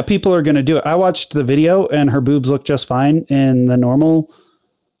 Yeah, people are going to do it. I watched the video and her boobs look just fine in the normal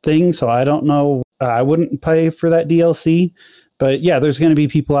thing, so I don't know. I wouldn't pay for that DLC. But yeah, there's going to be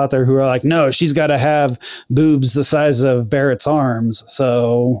people out there who are like, no, she's got to have boobs the size of Barrett's arms.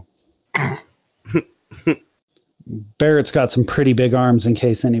 So Barrett's got some pretty big arms, in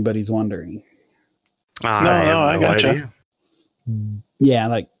case anybody's wondering. I gotcha.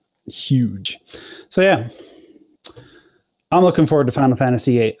 Yeah, huge. So yeah, I'm looking forward to Final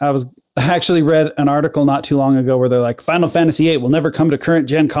Fantasy VIII. I actually read an article not too long ago where they're like, Final Fantasy VIII will never come to current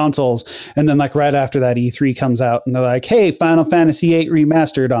gen consoles. And then right after that, E3 comes out and they're like, hey, Final Fantasy VIII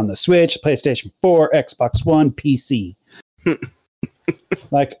remastered on the Switch, PlayStation 4, Xbox One, PC.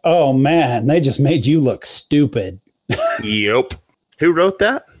 Oh man, they just made you look stupid. Yep. Who wrote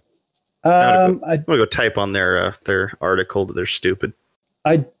that? I'm gonna go type on their article that they're stupid.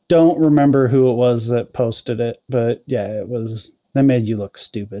 I don't remember who it was that posted it, but yeah, it was. They made you look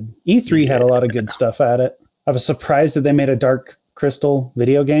stupid. E3 had a lot of good stuff at it. I was surprised that they made a Dark Crystal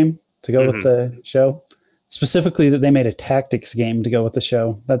video game to go with the show. Specifically, that they made a tactics game to go with the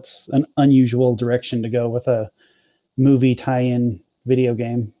show. That's an unusual direction to go with a movie tie-in video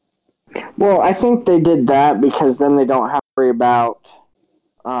game. Well, I think they did that because then they don't have to worry about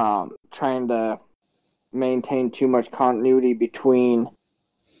trying to maintain too much continuity between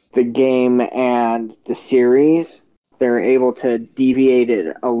the game and the series. They're able to deviate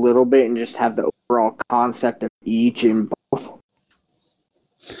it a little bit and just have the overall concept of each in both.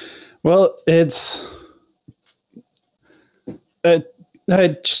 Well, it's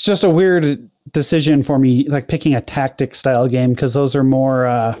just a weird decision for me, picking a tactic style game, because those are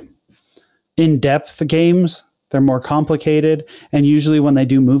more in-depth games. They're more complicated. And usually when they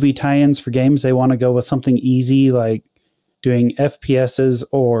do movie tie-ins for games, they want to go with something easy, like doing FPSs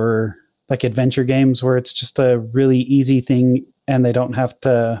or adventure games where it's just a really easy thing and they don't have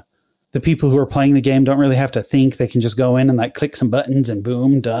to, the people who are playing the game don't really have to think. They can just go in and click some buttons and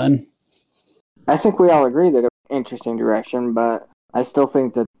boom, done. I think we all agree that it was an interesting direction, but I still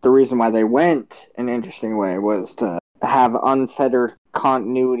think that the reason why they went an interesting way was to have unfettered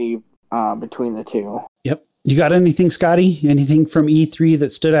continuity between the two. Yep. You got anything, Scotty? Anything from E3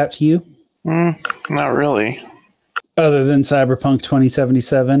 that stood out to you? Not really. Other than Cyberpunk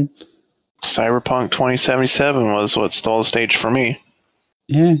 2077? Cyberpunk 2077 was what stole the stage for me.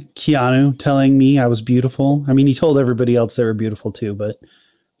 Yeah, Keanu telling me I was beautiful. I mean, he told everybody else they were beautiful too, but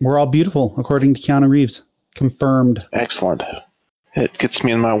we're all beautiful according to Keanu Reeves. Confirmed. Excellent. It gets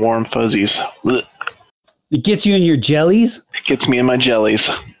me in my warm fuzzies. Ugh. It gets you in your jellies? It gets me in my jellies.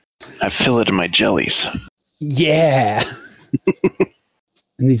 I feel it in my jellies. Yeah.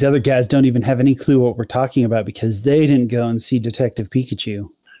 And these other guys don't even have any clue what we're talking about because they didn't go and see Detective Pikachu.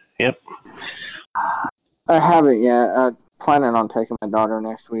 Yep. I haven't yet. Planning on taking my daughter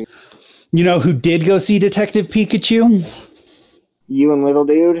next week. You know who did go see Detective Pikachu? You and little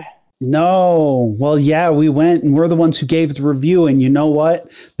dude? No. Well, yeah, we went and we're the ones who gave the review. And you know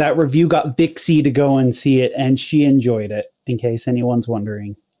what? That review got Vixie to go and see it, and she enjoyed it, in case anyone's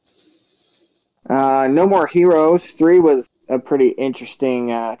wondering. No More Heroes 3 was a pretty interesting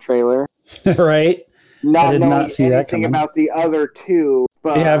trailer. Right? I did not see that coming. About the other two,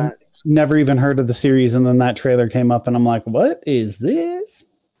 but yeah, I've never even heard of the series, and then that trailer came up, and I'm like, what is this?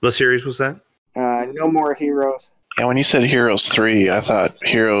 What series was that? No More Heroes. Yeah, when you said Heroes 3, I thought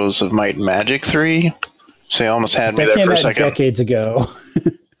Heroes of Might and Magic 3. So you almost had me That there came for a out second. decades ago.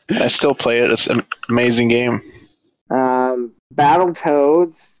 I still play it. It's an amazing game.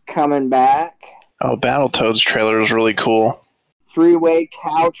 Battletoads coming back. Oh, Battletoads trailer is really cool. 3-way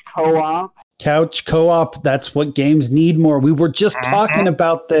couch co-op. Couch co-op, that's what games need more. We were just talking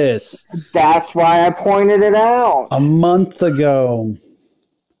about this That's why I pointed it out. a month ago.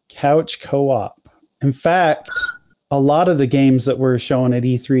 Couch co-op. In fact, a lot of the games that were shown at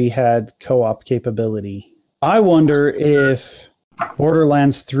E3 had co-op capability. I wonder if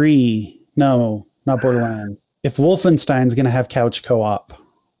Borderlands 3, no, not Borderlands, if Wolfenstein's going to have couch co-op.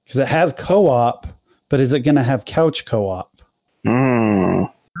 Because it has co-op, but is it going to have couch co-op?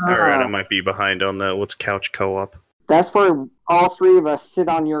 All right, I might be behind on that. What's couch co-op? That's where all three of us sit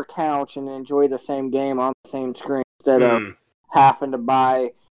on your couch and enjoy the same game on the same screen instead of having to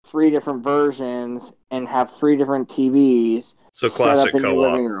buy 3 different versions and have 3 different TVs. So classic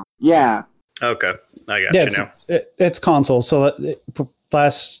co-op. Yeah. Okay, I got you now. It's console. So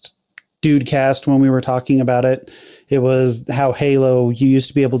last Dude Cast, when we were talking about it, it was how Halo, you used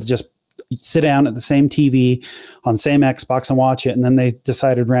to be able to just sit down at the same TV on the same Xbox and watch it. And then they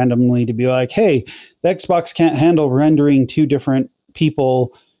decided randomly to be like, hey, the Xbox can't handle rendering 2 different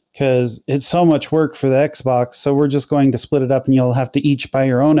people because it's so much work for the Xbox. So we're just going to split it up and you'll have to each buy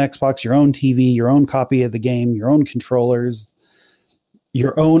your own Xbox, your own TV, your own copy of the game, your own controllers,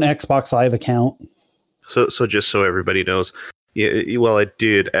 your own Xbox Live account. So just so everybody knows, yeah, well, I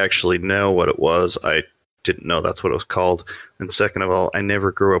did actually know what it was. I didn't know that's what it was called. And second of all, I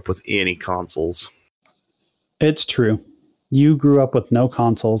never grew up with any consoles. It's true. You grew up with no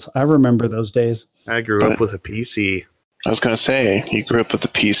consoles. I remember those days. I grew up with a PC. I was going to say, you grew up with the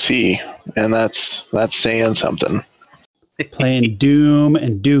PC, and that's saying something. Playing Doom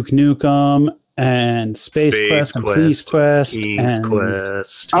and Duke Nukem and Space Quest and Police Quest. King's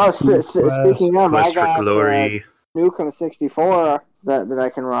Quest. Oh, speaking of, Quest I got for Glory. Nukem 64 that I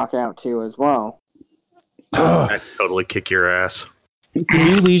can rock out to as well. I'd totally kick your ass. The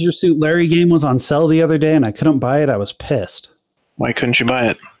new Leisure Suit Larry game was on sale the other day and I couldn't buy it. I was pissed. Why couldn't you buy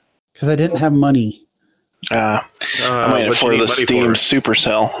it? Because I didn't have money. I might afford the Steam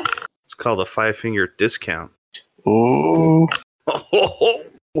Supercell. It's called a 5-finger discount. Ooh.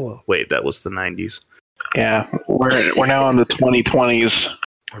 Wait, that was the 90s. Yeah, we're now in the 2020s.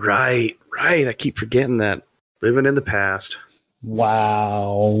 Right. I keep forgetting that. Living in the past.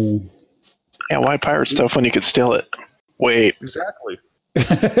 Wow. Yeah, why pirate stuff when you could steal it? Wait. Exactly.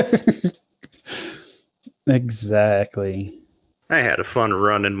 Exactly. I had a fun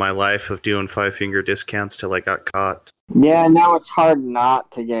run in my life of doing 5-finger discounts till I got caught. Yeah, now it's hard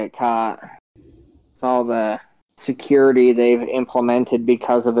not to get caught. It's all the security they've implemented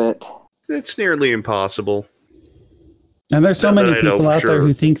because of it. It's nearly impossible. And there's so many people out there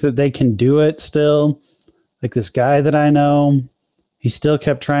who think that they can do it still. Like this guy that I know, he still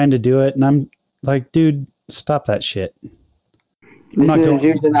kept trying to do it. And I'm like, dude, stop that shit. I'm not going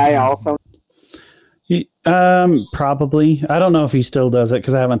to deny also. Probably. I don't know if he still does it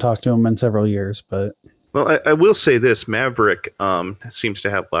because I haven't talked to him in several years, but. Well, I will say this. Maverick seems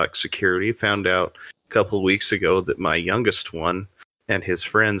to have lax security. Found out a couple of weeks ago that my youngest one and his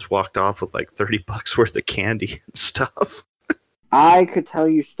friends walked off with like $30 worth of candy and stuff. I could tell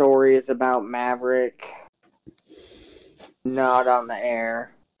you stories about Maverick. Not on the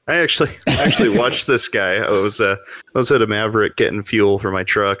air. I actually watched this guy. I was at a Maverick getting fuel for my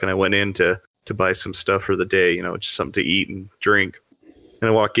truck, and I went in to buy some stuff for the day, just something to eat and drink. And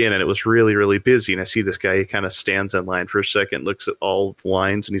I walk in, and it was really, really busy. And I see this guy. He kind of stands in line for a second, looks at all the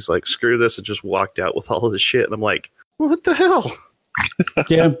lines, and he's like, "Screw this!" and just walked out with all of the shit. And I'm like, "What the hell?"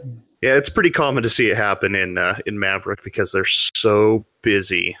 Yeah. Yeah, it's pretty common to see it happen in Maverick because they're so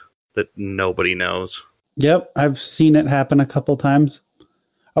busy that nobody knows. Yep, I've seen it happen a couple times.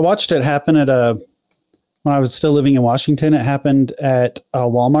 I watched it happen when I was still living in Washington. It happened at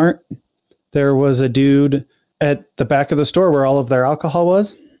Walmart. There was a dude at the back of the store where all of their alcohol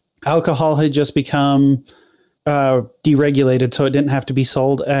was. Alcohol had just become deregulated, so it didn't have to be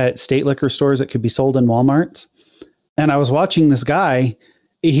sold at state liquor stores. It could be sold in Walmarts. And I was watching this guy.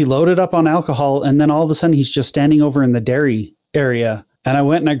 He loaded up on alcohol, and then all of a sudden he's just standing over in the dairy area. And I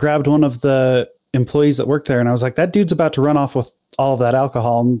went and I grabbed one of the employees that worked there, and I was like, that dude's about to run off with all of that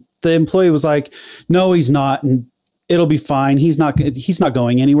alcohol. And the employee was like, no, he's not. And it'll be fine. He's not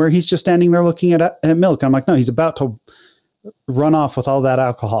going anywhere. He's just standing there looking at milk. And I'm like, no, he's about to run off with all that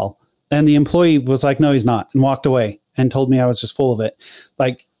alcohol. And the employee was like, no, he's not, and walked away and told me I was just full of it.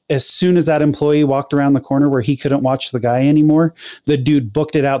 Like, as soon as that employee walked around the corner where he couldn't watch the guy anymore, the dude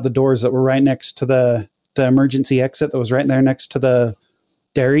booked it out the doors that were right next to the emergency exit that was right there next to the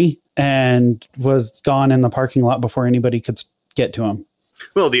dairy, and was gone in the parking lot before anybody could get to him.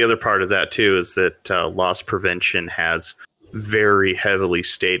 Well, the other part of that, too, is that loss prevention has very heavily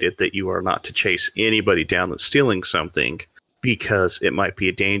stated that you are not to chase anybody down that's stealing something because it might be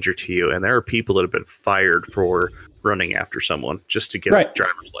a danger to you. And there are people that have been fired for running after someone just to get a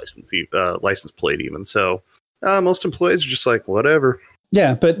driver's license plate even. So most employees are just like, whatever.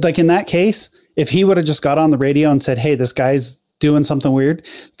 Yeah, but like in that case, if he would have just got on the radio and said, hey, this guy's doing something weird,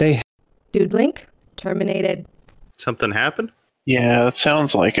 Dude Link terminated. Something happened? Yeah, that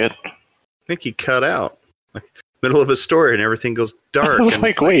sounds like it. I think he cut out. Like, middle of a story and everything goes dark. I was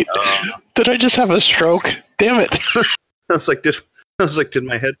like, wait, did I just have a stroke? Damn it. I was like, did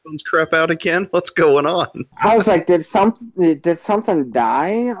my headphones crap out again? What's going on? I was like, did something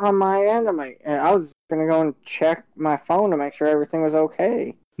die on my end? I was gonna go and check my phone to make sure everything was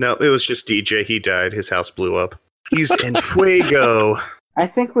okay. No, it was just DJ. He died. His house blew up. He's in fuego. I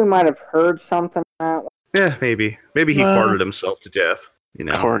think we might have heard something that way. Yeah, maybe. Maybe he farted himself to death. You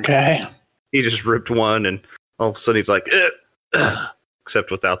know, poor guy. He just ripped one, and all of a sudden he's like,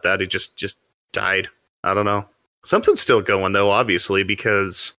 except without that, he just died. I don't know. Something's still going though, obviously,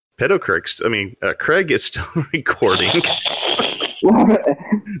 because Craig is still recording.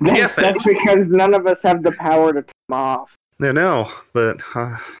 That's because none of us have the power to turn him off. No, but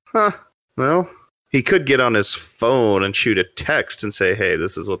well, he could get on his phone and shoot a text and say, "Hey,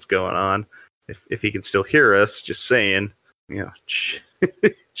 this is what's going on." If he can still hear us, just saying,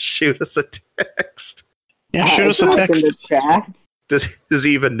 shoot us a text. Yeah, shoot us a text. In the chat. Does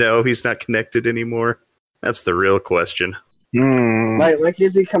he even know he's not connected anymore? That's the real question. Like,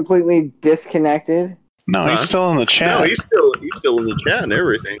 is he completely disconnected? No, he's still in the chat. No, he's still in the chat and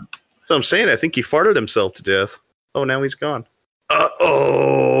everything. So I'm saying, I think he farted himself to death. Oh, now he's gone.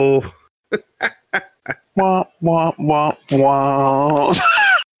 Uh-oh. Wah, wah, wah, wah.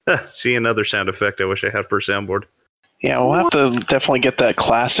 See, another sound effect I wish I had for a soundboard. Yeah, we'll have to definitely get that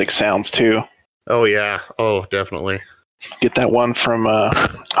classic sounds, too. Oh, yeah. Oh, definitely. Get that one from,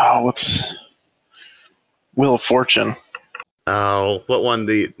 what's... Wheel of Fortune. Oh, what one?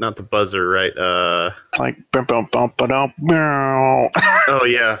 Not the buzzer, right? Like bum bum bum ba-dum, meow. Oh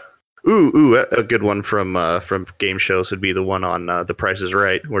yeah. Ooh, a good one from game shows would be the one on The Price is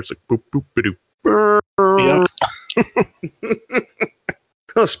Right, where it's like boop boop ba-doop. Yep.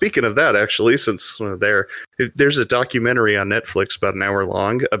 Oh, speaking of that, actually, since there's a documentary on Netflix about an hour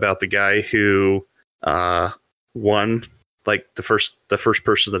long about the guy who won, like the first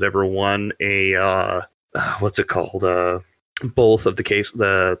person that ever won a what's it called? Both of the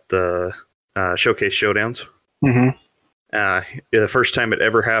Showcase Showdowns. Mm-hmm. The first time it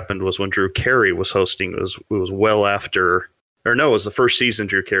ever happened was when Drew Carey was hosting. It was well after, or no, it was the first season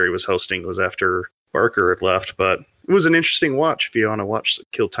Drew Carey was hosting. It was after Barker had left, but it was an interesting watch if you want to watch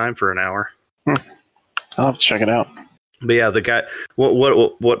Kill Time for an hour. I'll have to check it out. But yeah, the guy,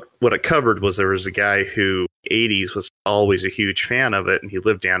 what it covered was there was a guy who 80s was always a huge fan of it, and he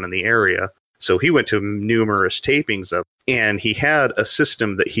lived down in the area. So he went to numerous tapings of it, and he had a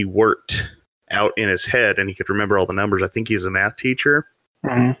system that he worked out in his head, and he could remember all the numbers. I think he's a math teacher.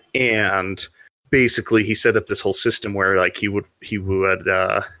 Mm-hmm. And basically he set up this whole system where like he would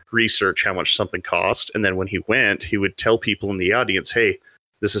research how much something cost, and then when he went, he would tell people in the audience, hey,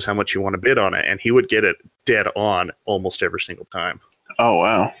 this is how much you want to bid on it, and he would get it dead on almost every single time. Oh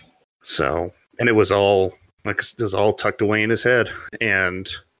wow. So, and it was all tucked away in his head, and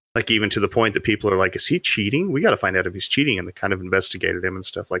like even to the point that people are like, is he cheating? We got to find out if he's cheating, and they kind of investigated him and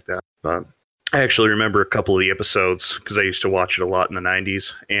stuff like that. But I actually remember a couple of the episodes because I used to watch it a lot in the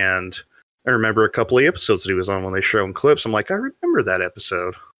 90s, and I remember a couple of episodes that he was on when they showed clips. I'm like, I remember that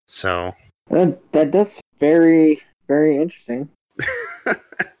episode. So that's very, very interesting.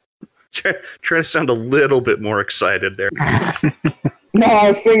 Try to sound a little bit more excited there. No, I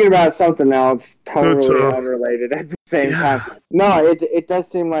was thinking about something else, totally That's, unrelated at the same yeah. time. No, it does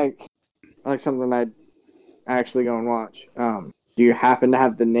seem like something I'd actually go and watch. Do you happen to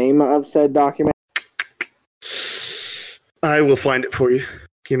have the name of said document? I will find it for you.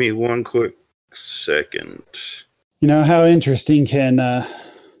 Give me one quick second. You know, how interesting can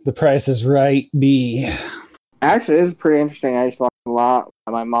The Price is Right be? Actually, this is pretty interesting. I used to watch a lot.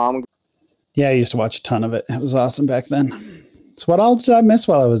 My mom. Yeah, I used to watch a ton of it. It was awesome back then. So what all did I miss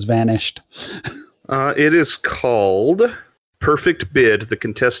while I was vanished? It is called Perfect Bid, the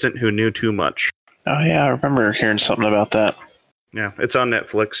contestant who knew too much. Oh yeah, I remember hearing something about that. Yeah, it's on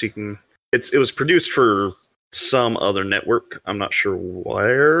Netflix. It was produced for some other network. I'm not sure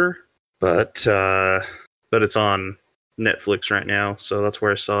where, but it's on Netflix right now. So that's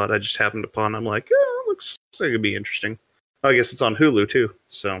where I saw it. I just happened upon it. I'm like, oh, looks like it'd be interesting. I guess it's on Hulu too.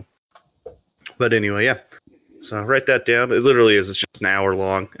 So, but anyway, yeah. So write that down. It literally is. It's just an hour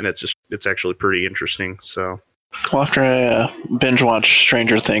long, and it's actually pretty interesting. So, Well, after I binge watch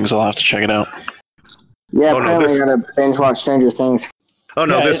Stranger Things, I'll have to check it out. Yeah, Oh, no, apparently this- I gotta binge watch Stranger Things. oh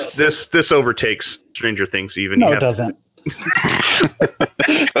no, Yeah, this overtakes Stranger Things. Even No, You it have- doesn't.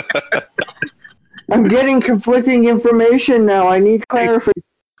 I'm getting conflicting information now. I need clarification.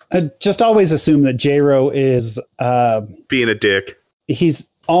 I just always assume that J-Ro is being a dick. he's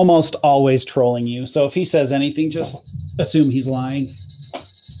almost always trolling you. So if he says anything, just assume he's lying.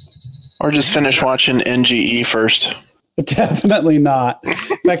 Or just finish watching NGE first. Definitely not. In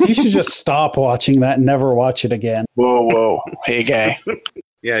fact, you should just stop watching that and never watch it again. Whoa, whoa. Hey, guy.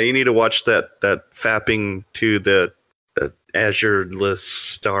 Yeah, you need to watch that fapping to the Azure-less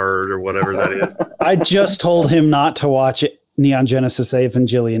star or whatever that is. I just told him not to watch it, Neon Genesis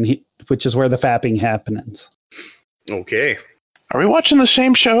Evangelion, which is where the fapping happens. Okay, Are we watching the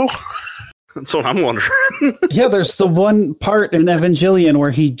same show? that's what I'm wondering. Yeah, there's the one part in Evangelion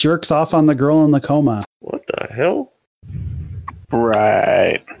where he jerks off on the girl in the coma. What the hell?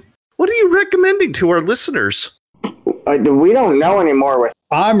 Right. What are you recommending to our listeners? We don't know anymore. With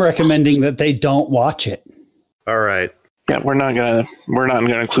I'm recommending that they don't watch it. All right. Yeah, we're not gonna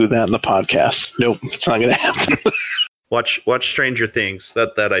include that in the podcast. Nope, it's not gonna happen. Watch Stranger Things.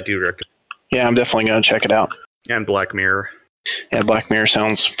 That I do recommend. Yeah, I'm definitely gonna check it out. And Black Mirror. Yeah, Black Mirror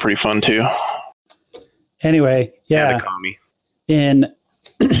sounds pretty fun too. Anyway, yeah, Anakami. in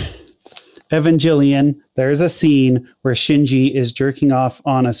Evangelion, there's a scene where Shinji is jerking off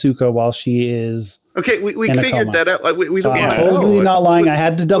on Asuka while she is. Okay, we In a figured coma. that out. Like, we So don't I'm need to totally know. not lying. I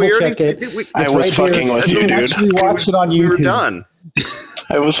had to double We already check it. did- we- I It's was right here. fucking with You you, can dude. actually watch it on We were YouTube. done.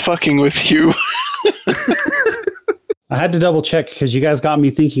 I was fucking with you. I had to double check because you guys got me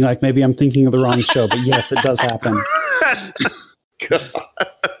thinking like maybe I'm thinking of the wrong show. But yes, it does happen.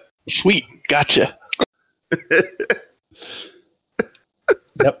 Sweet, gotcha.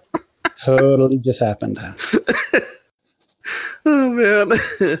 Yep, totally just happened. Oh man.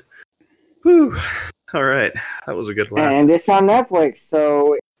 Whew. All right, that was a good laugh. and it's on Netflix,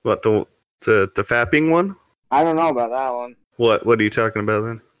 so What the fapping one? I don't know about that one. What are you talking about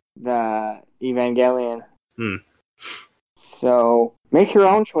then? The Evangelion. Hmm. So make your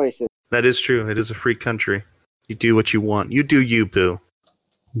own choices. That is true. It is a free country. You do what you want. You do you, boo.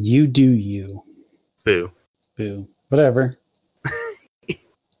 You do you, Boo. boo. Whatever.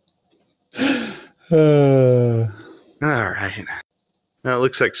 All right. Now it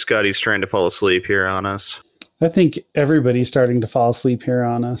looks like Scotty's trying to fall asleep here on us. I think everybody's starting to fall asleep here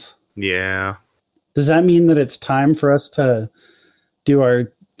on us. Yeah. Does that mean that it's time for us to do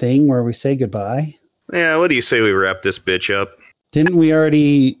our thing where we say goodbye? Yeah, what do you say we wrap this bitch up? Didn't we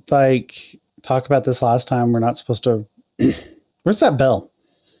already like talk about this last time? We're not supposed to. Where's that bell?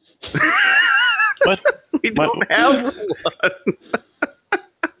 What? We don't have one.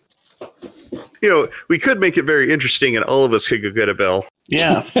 You know, we could make it very interesting and all of us could go get a bell.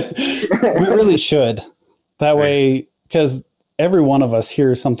 Yeah. We really should. That way, because every one of us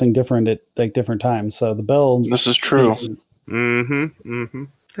hears something different at like different times. So the bell. This is true. Mm-hmm. Mm-hmm.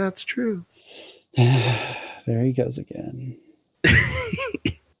 That's true. There he goes again.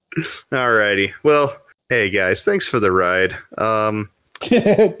 Alrighty. Well, hey guys, thanks for the ride.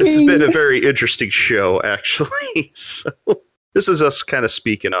 This has been a very interesting show, actually. So this is us kind of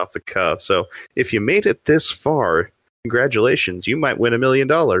speaking off the cuff. So if you made it this far, congratulations. You might win $1 million.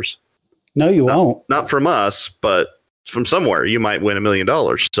 No, you won't. Not from us, but from somewhere. You might win $1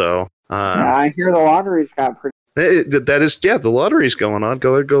 million. So I hear the lottery's got pretty. that is, yeah, the lottery's going on.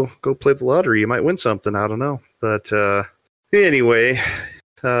 Go play the lottery. You might win something. I don't know. But anyway,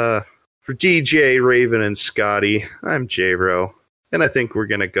 for DJ, Raven, and Scotty, I'm J-Ro. And I think we're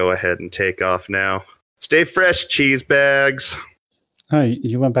going to go ahead and take off now. Stay fresh, cheese bags. Oh,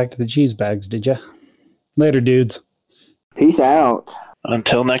 you went back to the cheese bags, did you? Later, dudes. Peace out.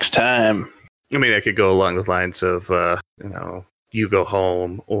 Until next time. I mean, I could go along the lines of, you go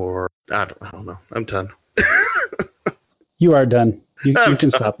home, or I don't know. I'm done. You are done. You I'm can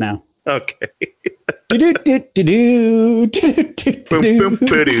done. stop now. Okay. Do, do, do, do, do, do, Boom, do. boom,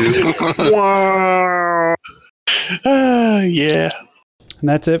 ba-doo. Wow. Yeah. And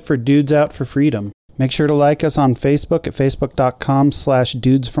that's it for Dudes Out for Freedom. Make sure to like us on Facebook at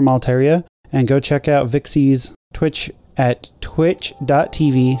facebook.com/dudesfromaltaria, and go check out Vixie's Twitch at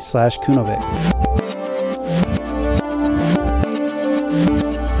twitch.tv/Kunovix.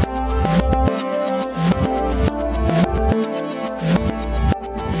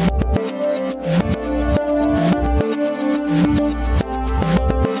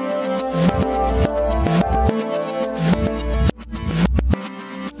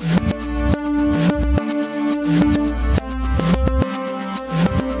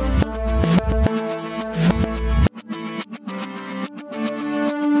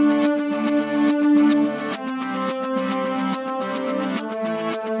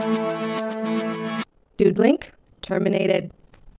 Dude Link terminated.